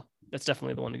 So that's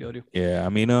definitely the one to go to. Yeah, I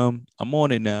mean, I'm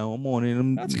on it now.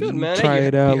 That's good, man. Try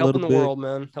it out a little bit. Helping the world,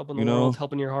 man. Helping the world.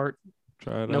 Helping your heart.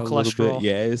 Try it no out cholesterol. A little bit.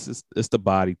 Yeah, it's the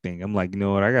body thing. I'm like, you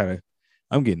know what?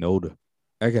 I'm getting older.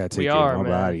 I gotta take care of my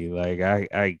body. Like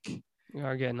we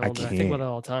are getting older. I think about it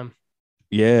all the time.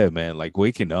 Yeah, man. Like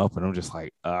waking up and I'm just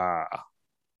like, I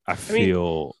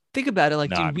feel. Think about it.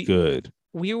 Like, not dude, good.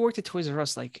 We worked at Toys R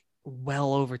Us like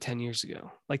well over 10 years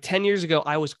ago. Like 10 years ago,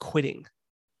 I was quitting.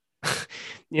 That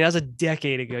was a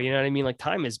decade ago. You know what I mean? Like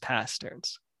time has passed,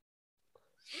 Terrence.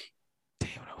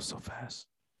 Damn, that was so fast.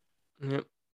 Yep.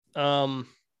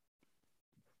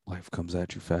 Life comes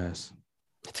at you fast.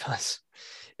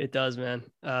 It does, man.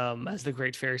 As the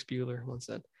great Ferris Bueller once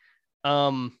said.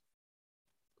 All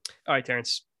right,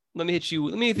 Terrence. Let me hit you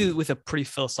with a pretty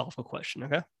philosophical question,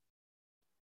 okay?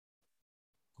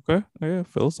 Okay. Yeah,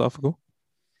 philosophical.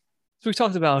 So we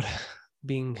talked about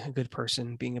being a good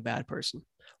person, being a bad person.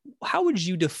 How would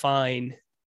you define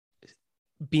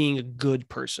being a good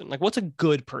person? Like, what's a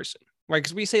good person? Right?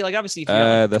 Because we say, like, obviously, if you're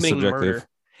that's committing subjective. murder,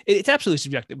 it's absolutely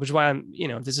subjective, which is why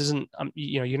this isn't,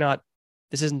 you're not,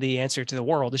 this isn't the answer to the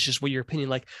world. It's just what your opinion,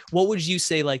 like, what would you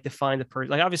say, like, define the person?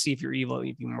 Like, obviously, if you're evil,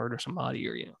 if you murder somebody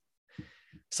or,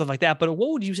 stuff like that. But what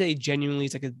would you say genuinely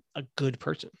is like a good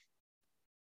person?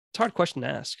 It's a hard question to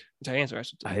ask, to answer.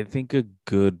 I think a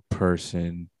good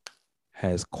person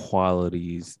has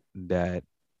qualities that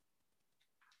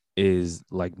is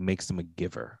like makes them a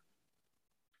giver.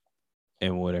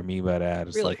 And what I mean by that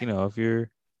is Really? like, if you're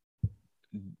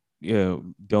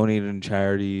donating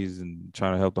charities and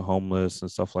trying to help the homeless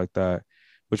and stuff like that,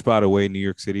 which by the way, New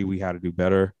York City, we had to do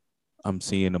better. I'm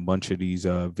seeing a bunch of these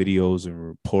videos and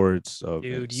reports of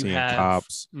Dude,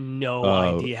 cops. No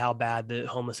idea how bad the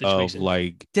homeless situation is.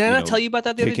 Like, did I not tell you about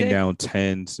that the other day? Taking down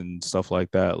tents and stuff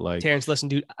like that. Like, Terrence, listen,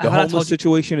 dude, the homeless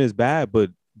situation is bad, but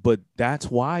that's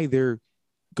why they're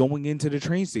going into the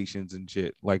train stations and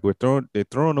shit. Like, they're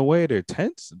throwing away their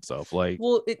tents and stuff. Like,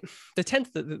 well, the tents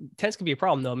can be a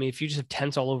problem though. I mean, if you just have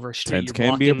tents all over a street, tents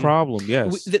can be a problem.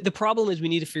 Yes. The problem is we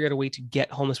need to figure out a way to get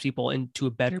homeless people into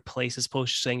a better place as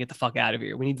opposed to saying get the fuck out of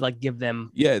here. We need to like give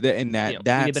them that's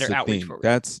the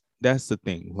thing. That's the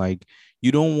thing. Like,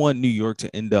 you don't want New York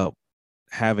to end up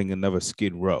having another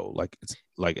Skid Row. Like, it's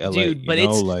like LA. Dude, but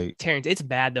it's like, Terrence, it's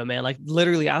bad though, man. Like,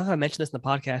 literally, I don't know if I mentioned this in the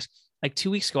podcast. Like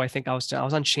 2 weeks ago, I think I was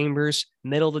on Chambers,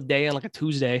 middle of the day on like a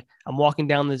Tuesday. I'm walking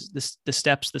down the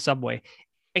steps, the subway.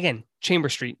 Again,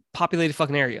 Chambers Street, populated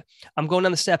fucking area. I'm going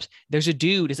down the steps. There's a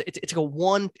dude. It's like a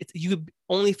one. You could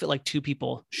only fit like two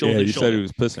people shoulder to shoulder. Said he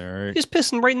was pissing, right? Just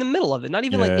pissing right in the middle of it, not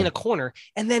even like in a corner.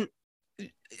 And then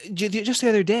just the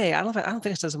other day, I don't think I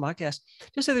said this in the podcast.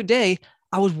 Just the other day,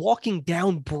 I was walking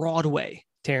down Broadway.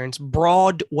 Terrence,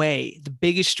 Broadway, the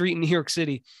biggest street in New York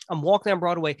City. I'm walking down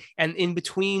Broadway, and in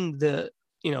between the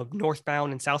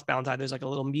northbound and southbound side, there's like a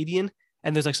little median,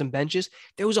 and there's like some benches.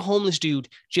 There was a homeless dude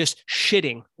just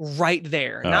shitting right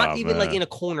there, not even like in a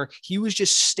corner. He was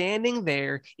just standing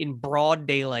there in broad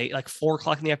daylight, like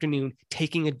 4:00 in the afternoon,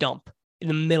 taking a dump in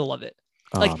the middle of it.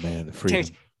 Like, man, the freedom.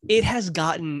 Terrence, it has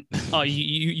gotten. Oh,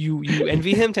 you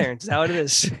envy him, Terrence? Is that what it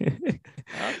is?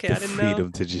 Okay, I didn't know.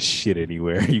 Freedom to just shit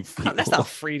anywhere you feel. That's not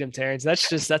freedom, Terrence. That's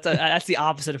the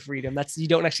opposite of freedom. That's you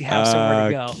don't actually have somewhere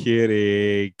to go.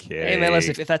 Kidding. Hey man,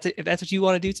 listen, if that's what you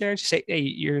want to do, Terrence, say, hey,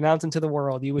 you're announcing to the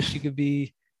world. You wish you could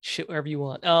be shit wherever you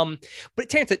want. But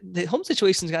Terrence, the home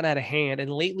situation's gotten out of hand, and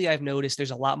lately I've noticed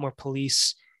there's a lot more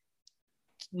police.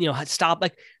 Stop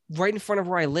like right in front of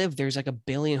where I live. There's like a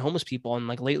billion homeless people, and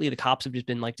like lately the cops have just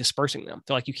been like dispersing them.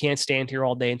 They're like, you can't stand here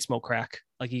all day and smoke crack.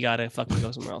 Like, you gotta fucking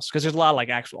go somewhere else, because there's a lot of like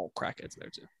actual crackheads there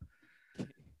too.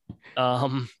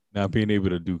 Not being able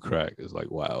to do crack is like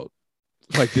wild.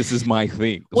 Like, this is my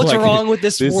thing. What's like, wrong with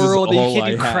this world that you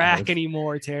can't do crack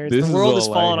anymore, Terrence? The world is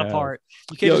falling apart.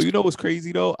 You know what's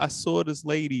crazy though? I saw this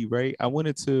lady, right? I went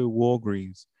into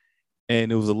Walgreens, and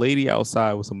there was a lady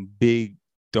outside with some big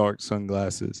dark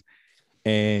sunglasses,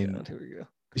 and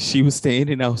she was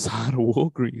standing outside of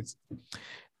Walgreens,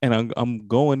 and I'm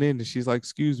going in, and she's like,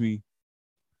 "Excuse me,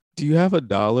 do you have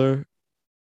 $1?"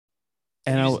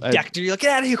 And you're like, get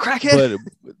out of here, crackhead.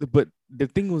 But the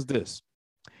thing was this: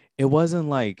 it wasn't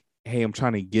like, "Hey, I'm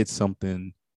trying to get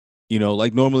something."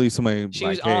 Like normally somebody she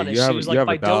like, was "Hey, honest. you have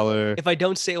 $1? If I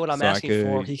don't say what I'm asking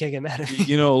for, he can't get mad at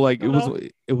me." Like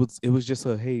it was just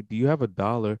a, "Hey, do you have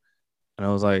 $1?" And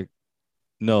I was like,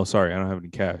 "No, sorry, I don't have any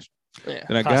cash." Yeah,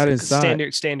 and I got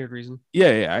inside. Standard reason.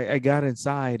 Yeah, I got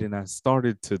inside, and I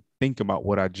started to think about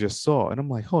what I just saw, and I'm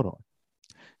like, hold on,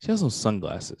 she has those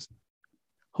sunglasses.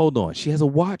 Hold on, she has a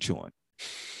watch on.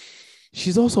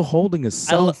 She's also holding a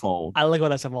cell phone. I look at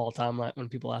that stuff all the time when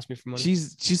people ask me for money.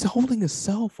 She's holding a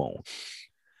cell phone,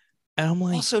 and I'm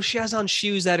like, also she has on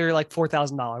shoes that are like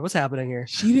 $4,000. What's happening here?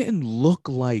 She didn't look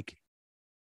like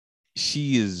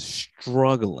she is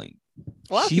struggling.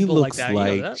 She looks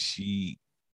like she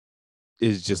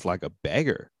is just like a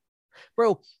beggar,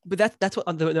 bro. But that's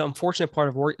what the unfortunate part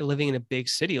of living in a big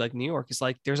city like New York is.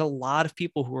 Like, there's a lot of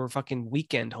people who are fucking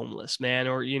weekend homeless, man,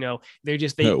 or they're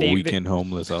just weekend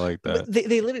homeless. I like that.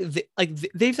 They literally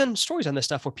they've done stories on this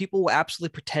stuff where people will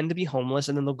absolutely pretend to be homeless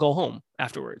and then they'll go home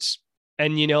afterwards,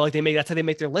 and like that's how they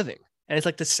make their living. And it's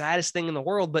like the saddest thing in the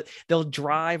world, but they'll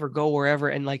drive or go wherever.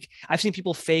 And like, I've seen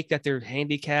people fake that they're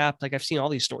handicapped. Like, I've seen all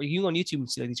these stories. You go on YouTube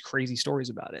and see like these crazy stories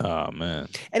about it. Oh man.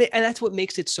 And that's what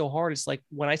makes it so hard. It's like,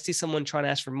 when I see someone trying to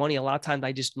ask for money, a lot of times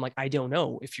I'm like, I don't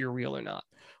know if you're real or not.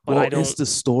 But I don't. It's the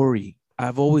story.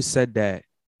 I've always said that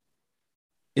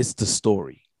it's the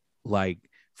story. Like,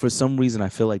 for some reason, I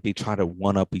feel like they try to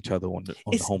one up each other on the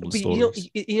homeless stories.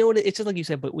 You know what? It's just like you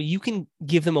said, but you can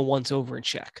give them a once over and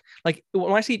check. Like,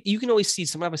 when I see, you can always see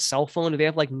someone have a cell phone, or they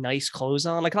have like nice clothes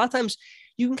on. Like, a lot of times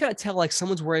you can kind of tell like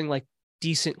someone's wearing like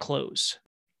decent clothes,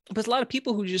 but there's a lot of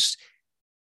people who just,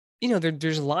 they're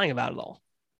just lying about it all.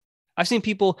 I've seen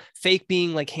people fake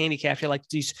being like handicapped. She had like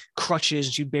these crutches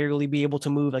and she'd barely be able to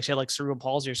move. Like, she had like cerebral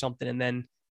palsy or something. And then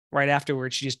right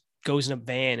afterwards, she just goes in a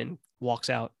van and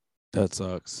walks out. That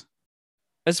sucks.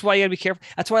 That's why you gotta be careful.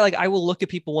 That's why, like, I will look at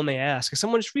people when they ask. Because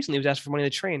someone just recently was asking for money on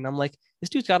the train, and I'm like, this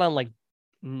dude's got on like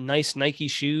nice Nike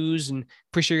shoes, and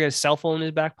pretty sure he had a cell phone in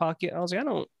his back pocket. I was like, I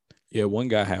don't. Yeah, one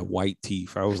guy had white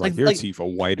teeth. I was like, your teeth are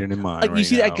whiter than mine. Like, right you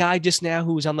see now. that guy just now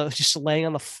who was just laying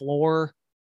on the floor.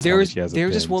 There's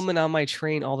this woman on my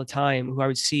train all the time who I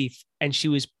would see, and she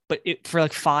was, for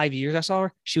like 5 years I saw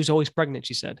her. She was always pregnant.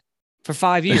 She said, for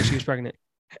 5 years she was pregnant.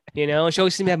 And she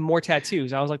always seemed to have more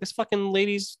tattoos. I was like, this fucking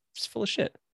lady's full of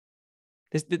shit.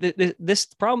 This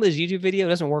problem with this YouTube video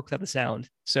doesn't work without the sound,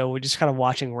 so we're just kind of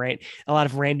watching a lot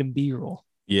of random B-roll.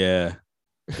 Yeah.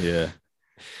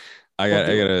 I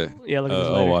gotta. Yeah,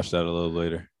 I'll watch that a little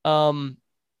later.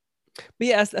 But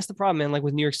yeah, that's the problem, man. Like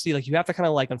with New York City, like you have to kind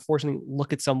of like unfortunately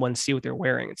look at someone, see what they're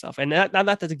wearing and stuff. And not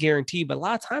that's a guarantee, but a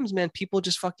lot of times, man, people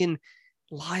just fucking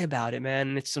lie about it, man.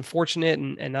 And it's unfortunate,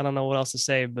 and I don't know what else to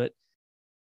say, but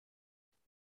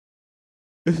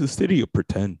it's a city of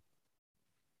pretend.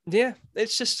 Yeah,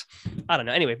 it's just, I don't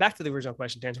know. Anyway, back to the original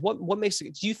question, Terrence. What makes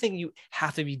it? Do you think you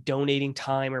have to be donating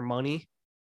time or money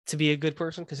to be a good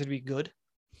person? Because it'd be good.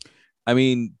 I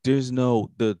mean, there's no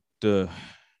the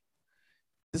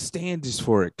standards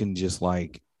for it can just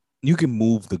like you can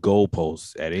move the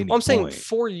goalposts at any. I'm saying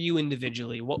for you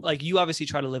individually, what like you obviously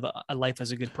try to live a life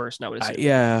as a good person. I would assume.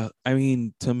 Yeah, I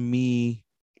mean, to me,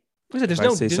 there's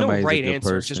no right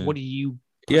answer. It's just what do you?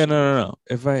 Yeah, no.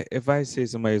 If I say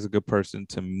somebody's a good person,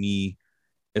 to me,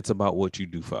 it's about what you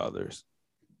do for others.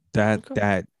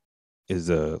 That is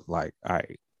all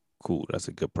right, cool. That's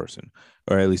a good person,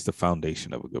 or at least the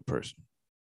foundation of a good person.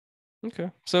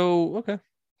 Okay, so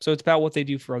it's about what they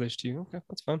do for others too. Okay,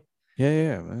 that's fine.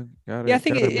 Yeah, man. I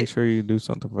think gotta make sure you do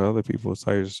something for other people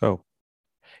besides yourself.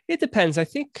 It depends. I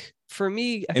think for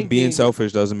me, and being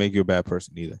selfish doesn't make you a bad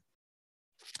person either.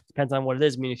 Depends on what it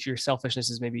is. I mean, if your selfishness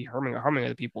is maybe harming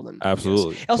other people, then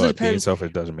absolutely. It also depends. Being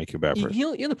selfish doesn't make you a bad person.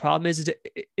 You know the problem is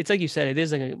it's like you said, it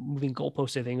is like a moving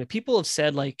goalpost thing. But people have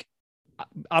said like,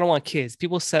 I don't want kids.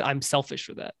 People said I'm selfish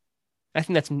for that. I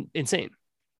think that's insane.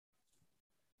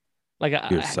 Like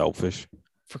you're selfish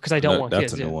because I don't want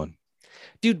kids. That's a new one,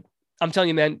 dude. I'm telling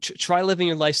you, man. Try living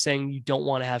your life saying you don't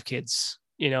want to have kids.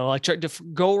 Like try to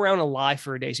go around and lie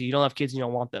for a day so you don't have kids and you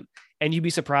don't want them, and you'd be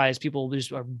surprised. People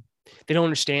just are. They don't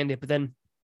understand it, but then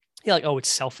you're like, oh, it's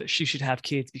selfish. You should have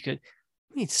kids because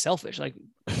I mean, it's selfish. Like,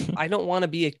 I don't want to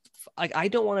be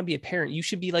a parent. You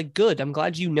should be like, good. I'm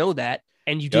glad you know that.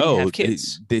 And you didn't have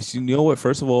kids. You know what?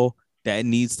 First of all, that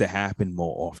needs to happen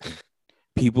more often.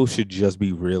 People should just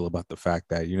be real about the fact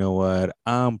that, you know what?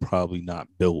 I'm probably not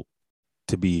built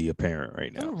to be a parent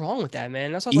right now. What's wrong with that,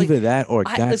 man? That's either that or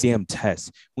goddamn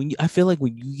test. I feel like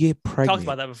when you get pregnant, talked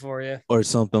about that before, yeah, or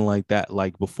something like that.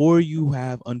 Like before you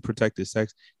have unprotected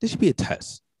sex, there should be a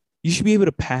test. You should be able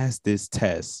to pass this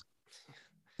test.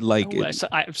 Like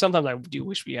sometimes I do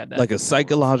wish we had that, like a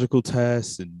psychological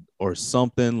test or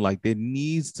something. Like there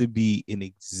needs to be an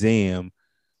exam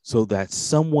so that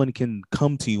someone can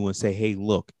come to you and say, "Hey,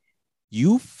 look,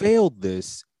 you failed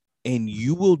this, and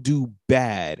you will do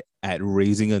bad at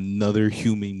raising another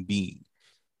human being.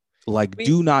 Like,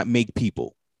 do not make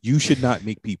people. You should not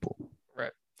make people."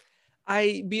 Right.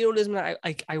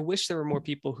 I wish there were more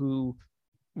people who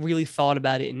really thought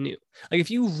about it and knew. Like, if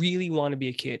you really want to be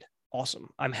a kid, awesome.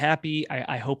 I'm happy.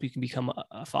 I hope you can become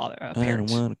a father, a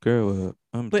parent. I don't want to grow up.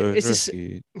 But it's just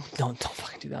don't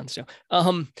fucking do that on the show.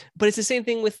 But it's the same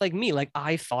thing with like me. Like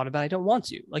I thought about it, I don't want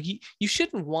to. Like you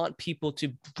shouldn't want people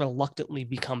to reluctantly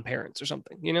become parents or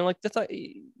something. Like that's not,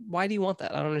 why do you want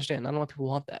that? I don't understand. I don't want people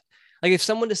to want that. Like if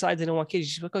someone decides they don't want kids,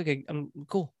 you should be like, okay, I'm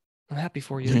cool. I'm happy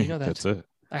for you. You know that. That's it.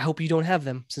 I hope you don't have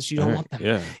them since you don't want them.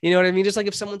 Yeah. You know what I mean? Just like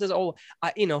if someone says, oh,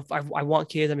 I want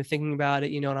kids. I've been thinking about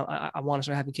it, and I want to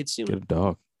start having kids soon. Get a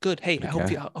dog. Good. Hey, I hope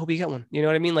you get one. You know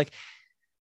what I mean? Like,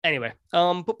 anyway,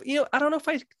 but I don't know if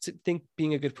I think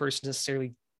being a good person is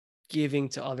necessarily giving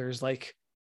to others. Like,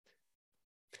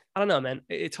 I don't know, man.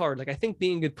 It's hard. Like, I think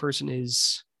being a good person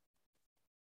is,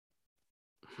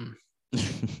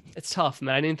 it's tough,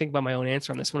 man. I didn't think about my own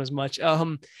answer on this one as much.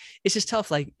 It's just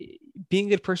tough. Like being a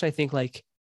good person, I think like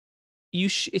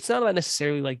it's not about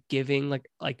necessarily like giving, like,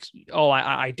 oh,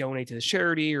 I donate to the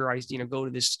charity or I, go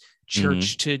to this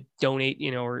church to donate,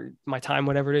 or my time,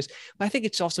 whatever it is. But I think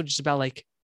it's also just about like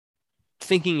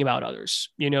thinking about others.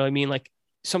 You know what I mean? Like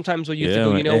sometimes when you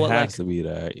have to go, it has to be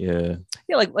that. Yeah.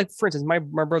 Yeah. Like for instance, my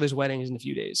brother's wedding is in a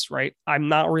few days, right? I'm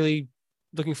not really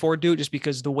looking forward to it just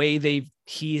because the way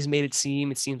he's made it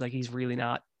seems like he's really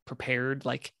not prepared,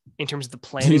 like in terms of the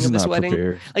planning of this wedding.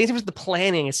 Prepared. Like in terms of the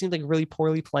planning, it seems like really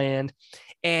poorly planned.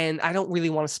 And I don't really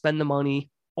want to spend the money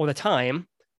or the time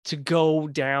to go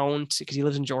down to, because he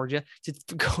lives in Georgia, to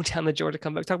go down to Georgia,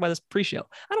 come back, talk about this pre-show.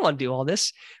 I don't want to do all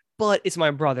this, but it's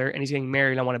my brother and he's getting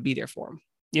married. And I want to be there for him.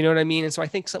 You know what I mean? And so I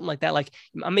think something like that, like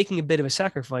I'm making a bit of a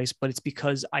sacrifice, but it's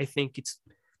because I think it's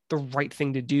the right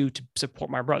thing to do to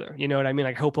support my brother. You know what I mean?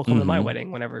 Like, I hope he'll come to my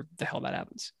wedding whenever the hell that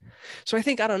happens. So I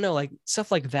think, I don't know, like stuff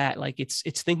like that, like it's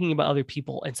thinking about other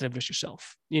people instead of just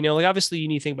yourself. You know, like obviously you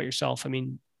need to think about yourself. I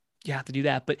mean, you have to do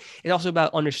that, but it's also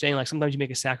about understanding, like sometimes you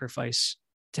make a sacrifice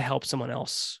to help someone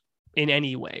else in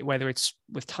any way, whether it's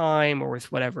with time or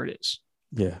with whatever it is.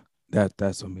 Yeah,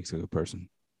 that's what makes a good person.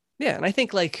 Yeah. And I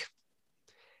think, like,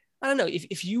 I don't know,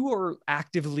 if you are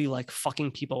actively like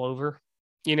fucking people over,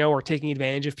 you know, or taking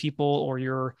advantage of people, or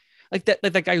you're like that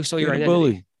guy who stole your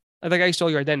identity. Like that guy who stole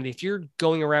your identity. If you're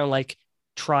going around like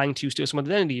trying to steal someone's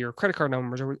identity or credit card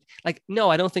numbers, or like,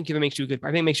 no, I don't think it makes you a good, I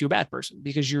think it makes you a bad person,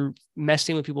 because you're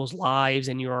messing with people's lives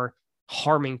and you're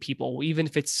harming people, even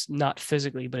if it's not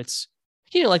physically, but it's,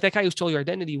 you know, like that guy who stole your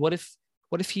identity. What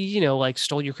if he, you know, like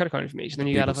stole your credit card information? Then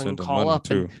you got to fucking call up.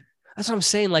 And that's what I'm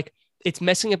saying. Like, it's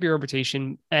messing up your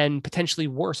reputation, and potentially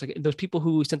worse. Like those people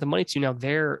who sent the money to you, now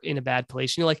they're in a bad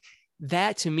place. You know, like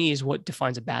that to me is what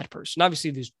defines a bad person.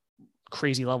 Obviously, there's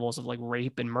crazy levels of like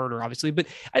rape and murder, obviously, but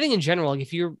I think in general, like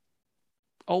if you're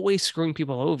always screwing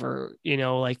people over, you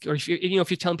know, like, or if you're, you know,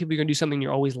 if you're telling people you're gonna do something,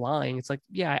 you're always lying. It's like,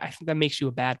 yeah, I think that makes you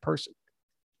a bad person.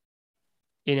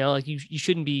 You know, like you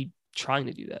shouldn't be trying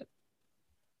to do that.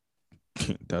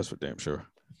 That's for damn sure.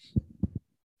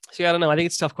 So, yeah, I don't know. I think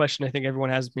it's a tough question. I think everyone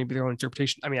has maybe their own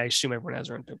interpretation. I mean, I assume everyone has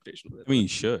their own interpretation of it. I mean, you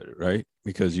should, right?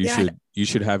 Because you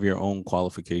should have your own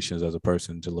qualifications as a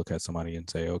person to look at somebody and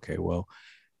say, okay, well,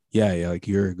 yeah, like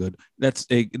you're good.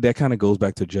 That kind of goes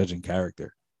back to judging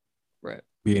character, right?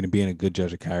 Being a good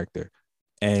judge of character,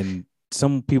 and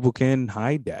some people can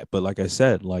hide that. But like I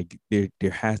said, like there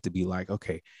has to be like,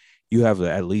 okay, you have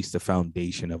at least the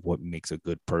foundation of what makes a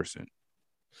good person.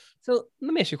 So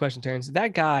let me ask you a question, Terrence.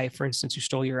 That guy, for instance, who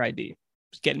stole your ID,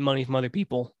 was getting money from other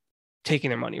people,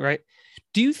 taking their money, right?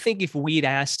 Do you think if we'd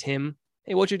asked him,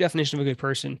 hey, what's your definition of a good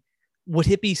person, would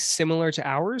it be similar to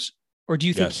ours? Or do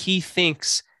you think he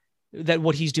thinks that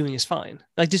what he's doing is fine?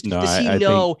 Like, does he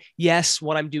know, yes,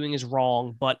 what I'm doing is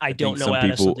wrong, but I don't know what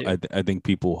else to do? I think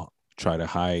people try to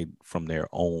hide from their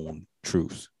own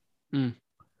truths.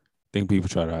 I think people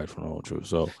try to hide from their own truth.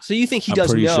 So you think he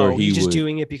does know? Sure he's just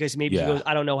doing it because maybe he goes,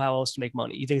 I don't know how else to make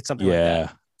money. You think it's something like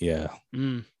that? Yeah.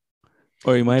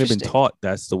 Or he might have been taught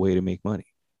that's the way to make money.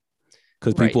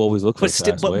 Because people always look for the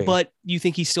fast way. But you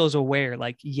think he still is aware,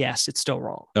 like, yes, it's still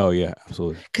wrong. Oh, yeah,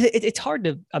 absolutely. Because it's hard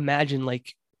to imagine,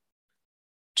 like,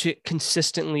 to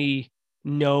consistently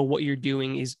know what you're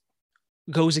doing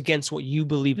goes against what you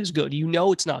believe is good. You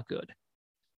know it's not good.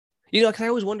 You know, because I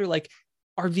always wonder, like,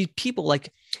 are these people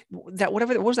like that?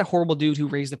 Whatever, what was that horrible dude who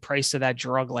raised the price of that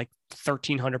drug like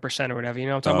 1,300% or whatever? You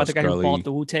know, I'm talking about the guy who bought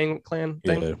the Wu-Tang Clan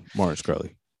thing. Yeah, Martin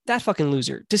Shkreli. That fucking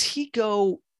loser. Does he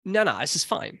go, no, this is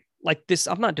fine. Like this,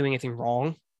 I'm not doing anything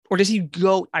wrong. Or does he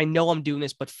go, I know I'm doing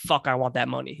this, but fuck, I want that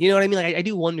money. You know what I mean? Like I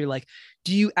do wonder, like,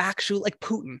 do you actually, like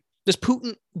Putin? Does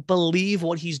Putin believe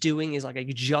what he's doing is like a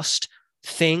just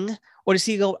thing? Or does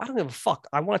he go, I don't give a fuck.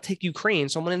 I want to take Ukraine,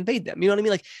 so I'm going to invade them. You know what I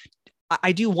mean? Like,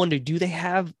 I do wonder, do they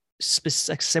have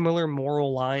like similar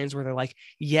moral lines where they're like,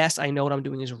 yes, I know what I'm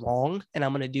doing is wrong and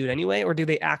I'm going to do it anyway? Or do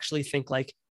they actually think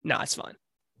like, nah, it's fine?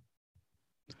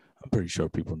 I'm pretty sure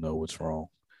people know what's wrong.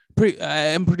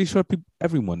 I'm pretty sure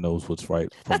everyone knows what's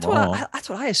right from wrong. That's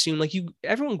what I assume. Like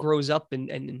everyone grows up and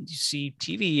you see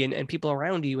TV and people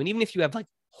around you. And even if you have like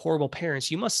horrible parents,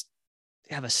 you must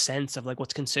have a sense of like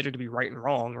what's considered to be right and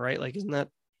wrong, right? Like, isn't that?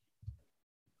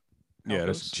 Yeah,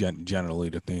 that's generally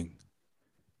the thing.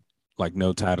 Like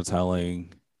no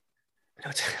tattletelling.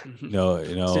 No,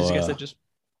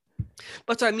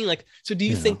 But so I mean, like, so do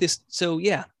you think this? So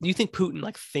yeah, do you think Putin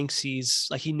like thinks he's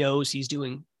like he knows he's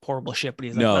doing horrible shit, but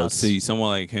he's like, no. See, someone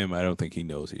like him, I don't think he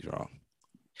knows he's wrong.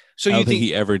 So I don't think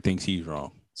he ever thinks he's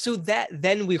wrong. So that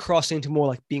then we cross into more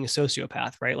like being a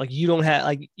sociopath, right? Like you don't have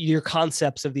like your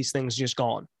concepts of these things just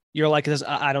gone. You're like,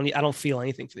 I don't feel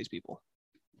anything for these people,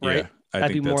 right? Yeah,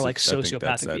 that'd be more like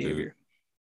sociopathic behavior.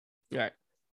 All right.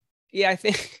 Yeah, I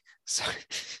think.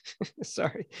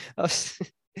 Sorry.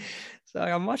 So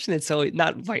I'm watching it. So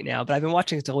not right now, but I've been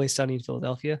watching It's Always Sunny in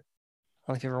Philadelphia. I don't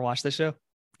know if you ever watched this show.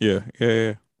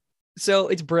 Yeah. So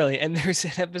it's brilliant. And there's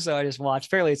an episode I just watched.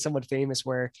 Apparently it's somewhat famous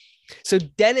where, so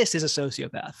Dennis is a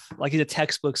sociopath. Like he's a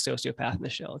textbook sociopath in the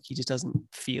show. Like he just doesn't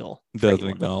feel. Doesn't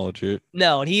acknowledge it.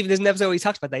 No. And there's an episode where he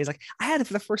talks about that. He's like, I had it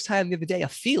for the first time the other day, a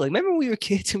feeling. Remember when we were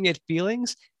kids and we had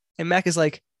feelings? And Mac is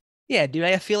like, yeah, dude, I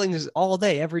have feelings all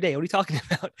day, every day. What are you talking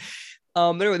about?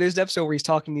 Anyway, there's an episode where he's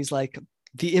talking, he's like,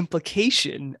 the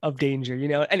implication of danger, you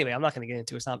know. Anyway, I'm not going to get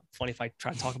into it. It's not funny if I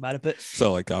try to talk about it, but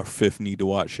so like our fifth need to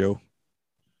watch show.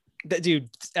 Dude,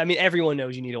 I mean, everyone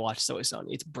knows you need to watch It's Always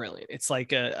Sunny. It's brilliant. It's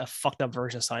like a fucked up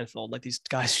version of Seinfeld. Like these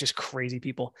guys are just crazy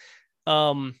people.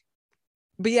 But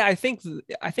yeah, I think it's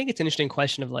an interesting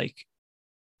question of like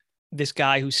this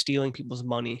guy who's stealing people's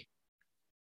money.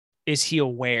 Is he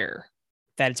aware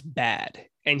that it's bad?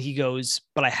 And he goes,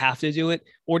 but I have to do it.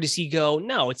 Or does he go,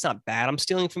 no, it's not bad. I'm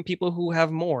stealing from people who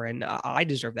have more and I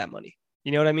deserve that money.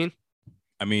 You know what I mean?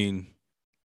 I mean,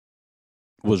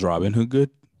 was Robin Hood good?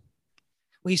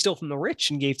 Well, he stole from the rich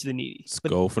and gave to the needy.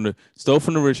 Stole from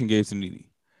the rich and gave to the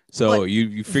needy. So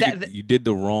you figured you did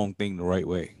the wrong thing the right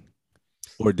way.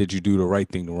 Or did you do the right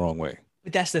thing the wrong way?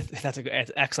 But that's an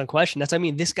excellent question. That's, I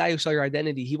mean, this guy who saw your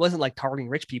identity, he wasn't like targeting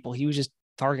rich people. He was just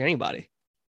targeting anybody.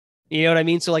 You know what I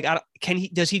mean? So like,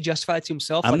 does he justify it to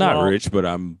himself? I'm like, not rich, but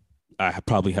I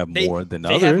probably have more than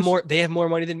others. They have more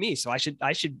money than me. So I should,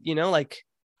 you know, like,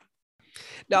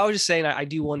 no, I was just saying, I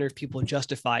do wonder if people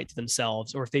justify it to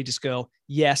themselves or if they just go,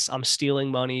 yes, I'm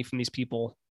stealing money from these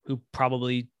people who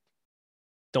probably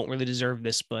don't really deserve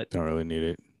this, but don't really need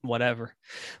it. Whatever.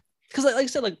 Because like I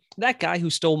said, like that guy who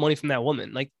stole money from that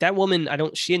woman, like that woman,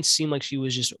 she didn't seem like she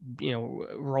was just, you know,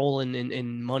 rolling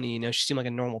in money. You know, she seemed like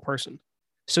a normal person.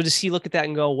 So does he look at that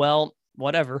and go, well,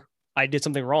 whatever, I did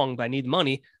something wrong, but I need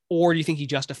money? Or do you think he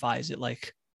justifies it?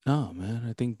 Like, no, man,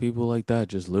 I think people like that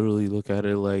just literally look at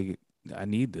it like, I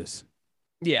need this.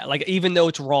 Yeah, like even though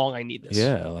it's wrong, I need this.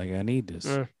 Yeah, like I need this.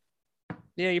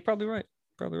 Yeah, you're probably right.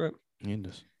 I need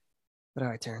this. But all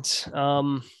right, Terrence.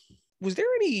 Was there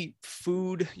any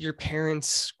food your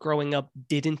parents growing up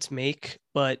didn't make,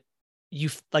 but you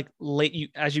like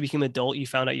as you became an adult, you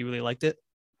found out you really liked it?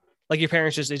 Like your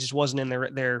parents it just wasn't in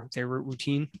their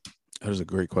routine? That is a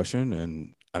great question,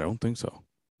 and I don't think so.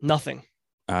 Nothing.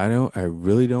 I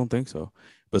really don't think so.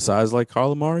 Besides like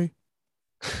calamari.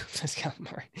 That's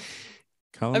calamari.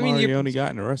 Calamari, I mean, you only got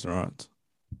in the restaurants.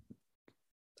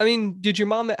 I mean,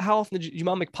 how often did your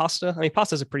mom make pasta? I mean,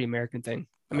 pasta is a pretty American thing.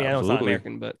 I mean, Absolutely. I know it's not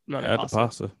American, but not pasta. The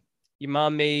pasta. Your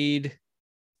mom made.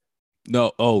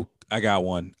 No, I got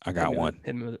one.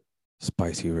 Hit me with it.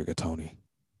 Spicy rigatoni.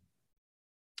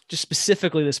 Just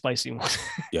specifically the spicy one.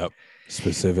 Yep.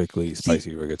 Specifically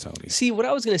spicy rigatoni. See, what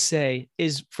I was gonna say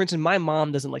is, for instance, my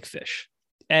mom doesn't like fish,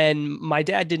 and my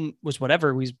dad was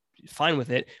whatever. He's fine with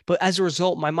it, but as a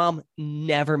result, my mom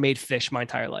never made fish my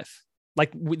entire life.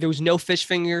 Like there was no fish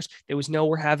fingers. There was no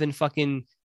we're having fucking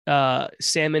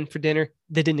salmon for dinner.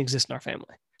 That didn't exist in our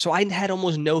family. So I had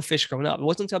almost no fish growing up. It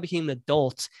wasn't until I became an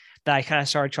adult that I kind of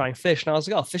started trying fish, and I was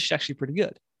like, oh, fish is actually pretty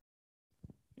good.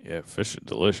 Yeah, fish is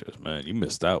delicious, man. You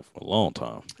missed out for a long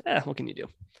time. What can you do?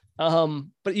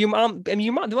 But your mom, there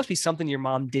must be something your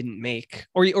mom didn't make,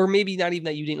 or maybe not even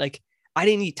that you didn't like. I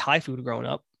didn't eat Thai food growing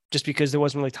up just because there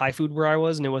wasn't really Thai food where I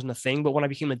was and it wasn't a thing. But when I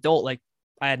became an adult, like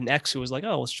I had an ex who was like,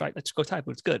 oh, let's go Thai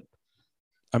food. It's good.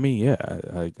 I mean, yeah,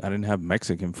 I didn't have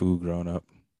Mexican food growing up.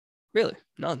 Really?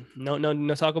 None?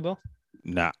 No Taco Bell?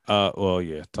 Nah. Well,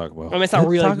 yeah, Taco Bell. I mean, it's not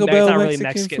really Taco Bell, it's not really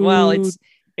Mexican. Food. Well, it's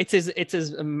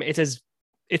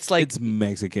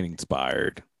Mexican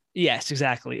inspired. Yes,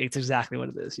 exactly. It's exactly what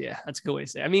it is. Yeah, that's a good way to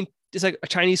say it. I mean, it's like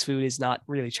Chinese food is not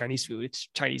really Chinese food. It's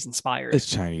Chinese inspired. It's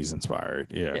Chinese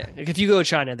inspired. Yeah. Like if you go to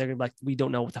China, they're gonna be like, we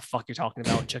don't know what the fuck you're talking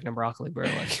about. Chicken and broccoli, bro.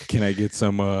 Like, can I get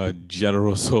some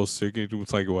General Tso's chicken?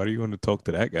 It's like, why do you want to talk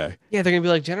to that guy? Yeah, they're gonna be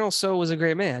like, General Tso was a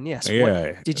great man. Yes.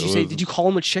 Yeah. Did you call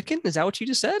him a chicken? Is that what you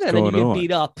just said? And then you get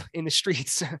beat up in the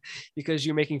streets because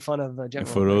you're making fun of General. And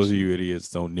for those of you idiots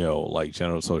don't know, like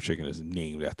General Tso chicken is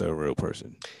named after a real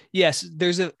person. Yes,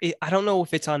 I don't know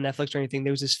if it's on Netflix or anything.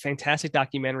 There was this fantastic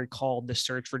documentary called The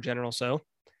Search for General Tso,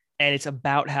 and it's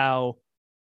about how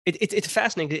it's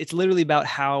fascinating. It's literally about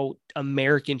how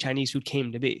American Chinese food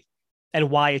came to be and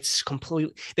why it's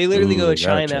completely. They literally go to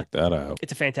China. Check that out.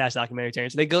 It's a fantastic documentary.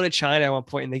 So they go to China at one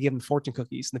point and they give them fortune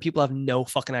cookies, and the people have no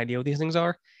fucking idea what these things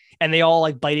are, and they all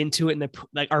like bite into it and they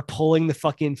like are pulling the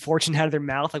fucking fortune out of their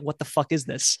mouth. Like, what the fuck is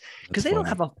this? Because they don't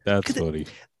have a. That's funny.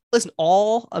 Listen,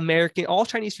 all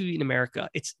Chinese food in America,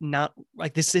 it's not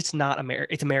like this. It's not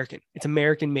American. It's American. It's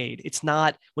American made. It's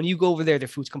not, when you go over there, their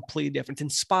food's completely different. It's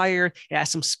inspired. It has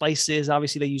some spices.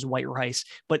 Obviously, they use white rice,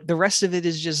 but the rest of it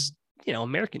is just,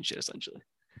 American shit, essentially.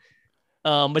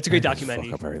 But it's a great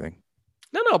documentary. Fuck up everything.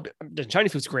 No, the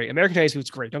Chinese food's great. American Chinese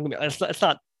food's great. Don't get me. Let's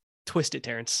not twist it,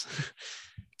 Terrence.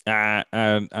 I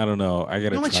don't know. I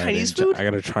gotta try Chinese food. I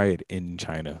gotta try it in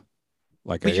China.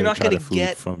 Like, but you're not going to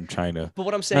get from China. But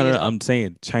what I'm saying I'm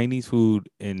saying Chinese food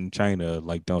in China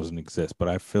like doesn't exist. But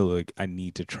I feel like I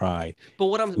need to try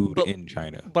food in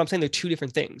China. But I'm saying they're two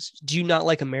different things. Do you not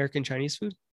like American Chinese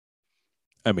food?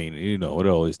 I mean, it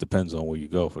always depends on where you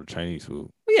go for the Chinese food.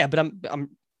 Yeah, but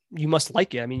I'm you must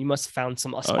like it. I mean, you must have found a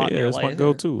spot in yeah, your it's life. my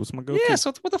go-to. It's my go-to. Yeah,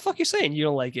 so what the fuck you saying? You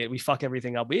don't like it? We fuck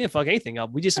everything up. We didn't fuck anything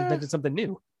up. We just invented something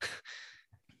new.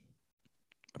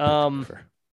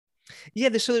 Yeah,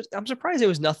 I'm surprised there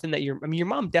was nothing that your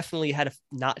mom definitely had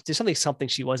there's something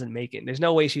she wasn't making. There's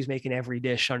no way she's making every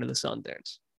dish under the sun,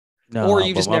 Terrence. No, or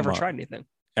you just never tried anything.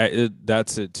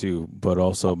 That's it too. But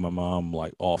also my mom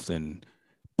like often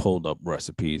pulled up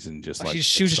recipes and just like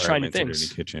she was just trying things in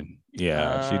the kitchen.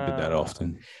 Yeah, she did that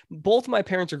often. Both my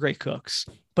parents are great cooks,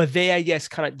 but they, I guess,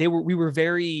 we were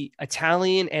very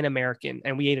Italian and American,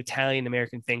 and we ate Italian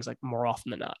American things like more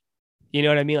often than not. You know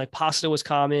what I mean? Like pasta was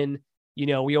common. You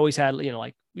know, we always had,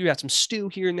 like we had some stew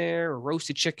here and there, or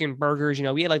roasted chicken, burgers. You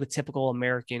know, we had like the typical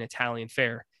American Italian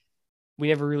fare. We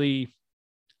never really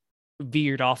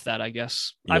veered off that, I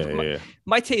guess.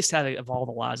 My taste had evolved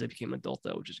a lot as I became an adult,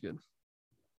 though, which is good.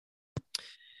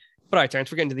 But all right,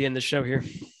 Terrence, we're getting to the end of the show here.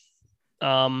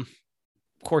 Of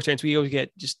course, Terrence, we always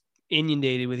get just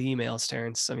inundated with emails,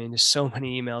 Terrence. I mean, there's so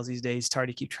many emails these days. It's hard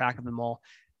to keep track of them all.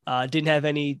 Didn't have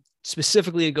any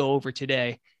specifically to go over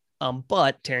today.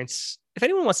 But Terrence, if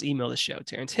anyone wants to email the show,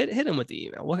 Terrence, hit them with the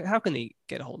email. How can they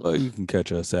get a hold of us? You can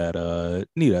catch us at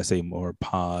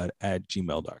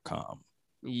needissaymorepod@gmail.com.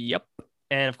 Yep.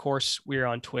 And of course, we're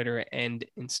on Twitter and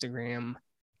Instagram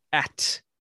at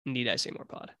Need I Say More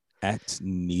Pod. At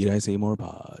Need I Say More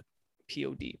Pod.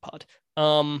 POD pod.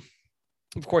 Of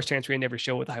course, Terrence, we end every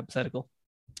show with a hypothetical.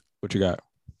 What you got?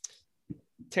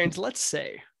 Terrence, let's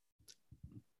say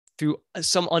through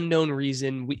some unknown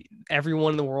reason,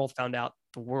 everyone in the world found out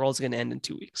the world's going to end in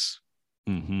 2 weeks.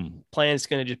 Mm-hmm. Planet's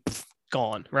going to just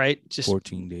gone, right? Just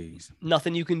 14 days.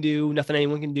 Nothing you can do, nothing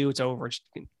anyone can do. It's over. It's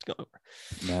over.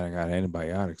 Man, I got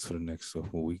antibiotics for the next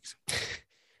couple weeks.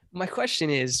 My question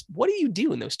is, what do you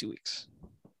do in those 2 weeks?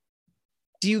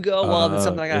 Do you go, well, that's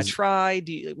something I got to try?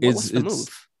 What's the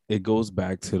move? It goes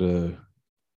back to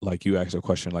you asked a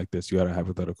question like this. You had a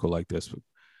hypothetical like this.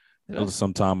 It was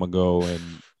some time ago,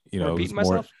 and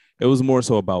it was more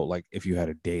so about like if you had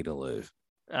a day to live.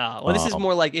 This is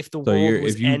more like if the world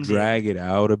was ending. Drag it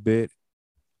out a bit,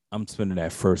 I'm spending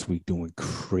that first week doing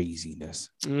craziness.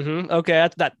 Mm-hmm. Okay,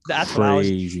 that's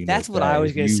what I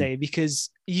was gonna say, because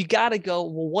you gotta go.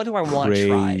 Well, what do I want to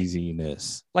try?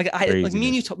 Craziness. Me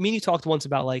and you talked once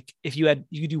about like if you could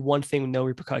do one thing with no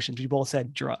repercussions. We both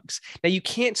said drugs. Now you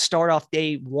can't start off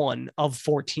day 1 of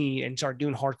 14 and start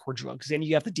doing hardcore drugs. Then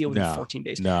you have to deal with it for 14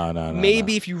 days. No.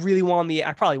 Maybe if you really want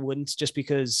I probably wouldn't, just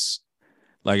because.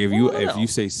 Like if you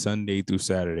say Sunday through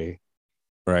Saturday.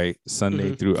 Right,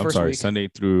 Sunday through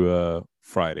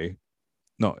Friday.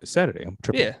 No, it's Saturday. I'm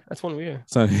tripping. Yeah, that's one week.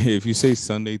 Sunday. If you say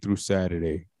Sunday through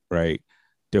Saturday, right,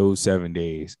 those 7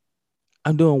 days,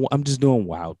 I'm just doing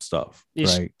wild stuff.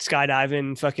 Right,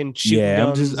 skydiving, fucking shooting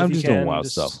guns. I'm just doing wild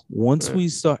stuff.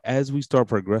 As we start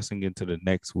progressing into the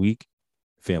next week,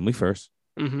 family first.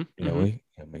 Mm-hmm,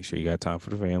 make sure you got time for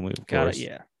the family. Of course.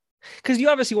 Yeah. Because you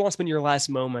obviously want to spend your last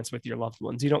moments with your loved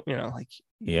ones. You don't, you don't want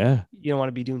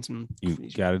to be doing some. You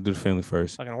got to do the family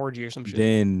first, like an orgy or some shit.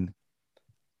 Then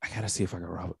I gotta see if I can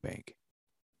rob a bank,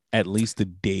 at least the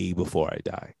day before I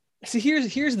die. See,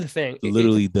 here's the thing.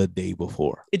 Literally the day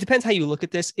before. It depends how you look at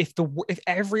this. If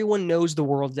everyone knows the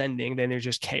world's ending, then there's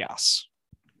just chaos,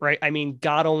 right? I mean,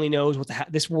 God only knows what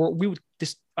this world.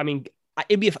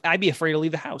 I'd be afraid to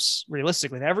leave the house.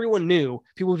 Realistically, if everyone knew,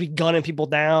 people would be gunning people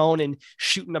down and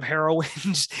shooting up heroin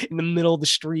in the middle of the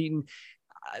street, and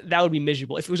that would be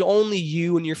miserable. If it was only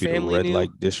you and your family, red light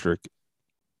district.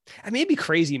 I mean, it'd be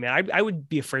crazy, man. I would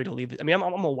be afraid to leave it. I mean,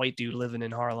 I'm a white dude living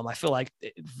in Harlem. I feel like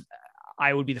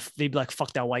I would be they'd be like,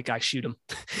 "Fuck that white guy, shoot him."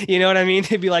 You know what I mean?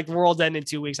 They'd be like, "World's ending in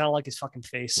 2 weeks. I don't like his fucking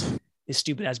face, his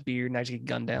stupid ass beard, and I just get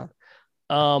gunned down."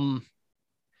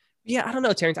 Yeah, I don't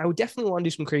know, Terrence. I would definitely want to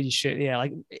do some crazy shit. Yeah,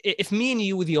 like if me and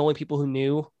you were the only people who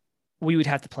knew, we would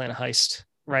have to plan a heist,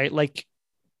 right? Like,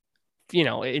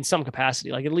 in some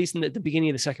capacity, like at least in the beginning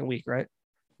of the second week, right?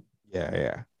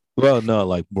 Yeah. Well, no,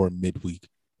 like more midweek.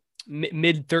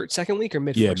 Second week or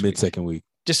mid? Yeah, second week.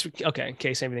 Just okay, in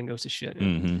case everything goes to shit.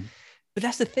 Mm-hmm. But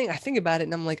that's the thing. I think about it,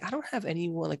 and I'm like, I don't have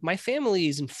anyone. Like my family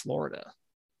is in Florida.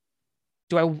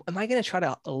 Am I going to try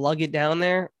to lug it down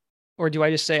there? Or do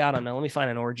I just say, I don't know, let me find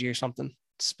an orgy or something,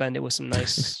 spend it with some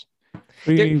nice.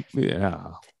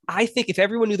 Yeah. I think if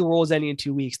everyone knew the world was ending in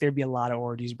 2 weeks, there'd be a lot of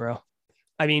orgies, bro.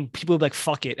 I mean, people would be like,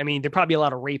 fuck it. I mean, there'd probably be a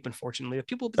lot of rape, unfortunately.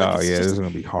 People would be like, this is going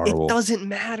to be horrible. It doesn't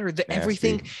matter.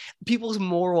 Everything, people's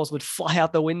morals would fly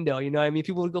out the window. You know what I mean?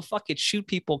 People would go, fuck it, shoot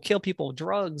people, kill people,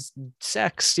 drugs,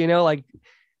 sex, like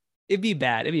it'd be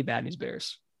bad. It'd be bad news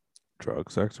bears.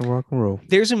 Drugs, sex, and rock and roll.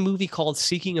 There's a movie called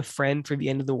Seeking a Friend for the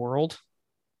End of the World.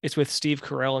 It's with Steve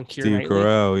Carell and Keira Steve Knightley.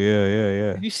 Carell,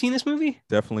 yeah. Have you seen this movie?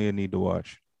 Definitely a need to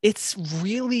watch. It's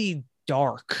really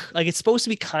dark. Like it's supposed to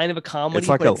be kind of a comedy. It's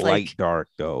like but a it's light dark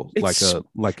though.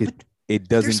 It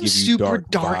doesn't there's give some you super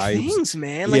dark vibes. things,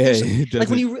 man. Like, Yeah, like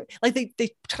when you like they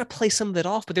try to play some of it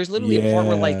off, but there's literally a part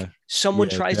where like someone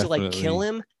tries to like kill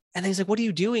him, and then he's like, "What are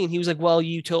you doing?" And he was like, "Well,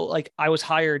 you told like I was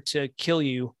hired to kill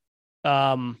you."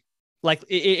 Like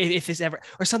if this ever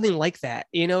or something like that,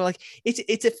 you know, like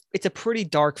it's a pretty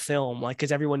dark film, like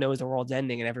because everyone knows the world's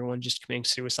ending and everyone just committing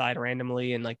suicide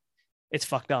randomly, and like it's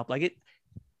fucked up. Like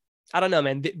I don't know,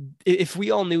 man. If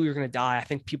we all knew we were gonna die, I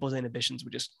think people's inhibitions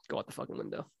would just go out the fucking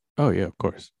window. Oh yeah, of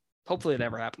course. Hopefully it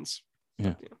never happens.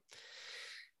 Yeah.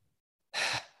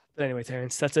 But anyway,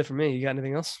 Terrence, that's it for me. You got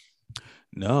anything else?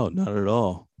 No, not at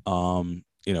all.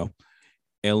 You know,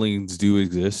 aliens do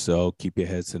exist, so keep your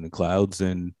heads in the clouds,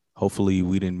 and hopefully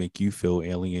we didn't make you feel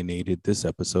alienated this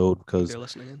episode because they're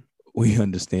listening in. We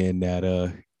understand that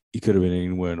you could have been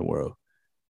anywhere in the world,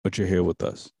 but you're here with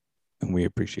us, and we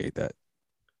appreciate that.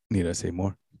 Need I say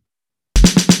more?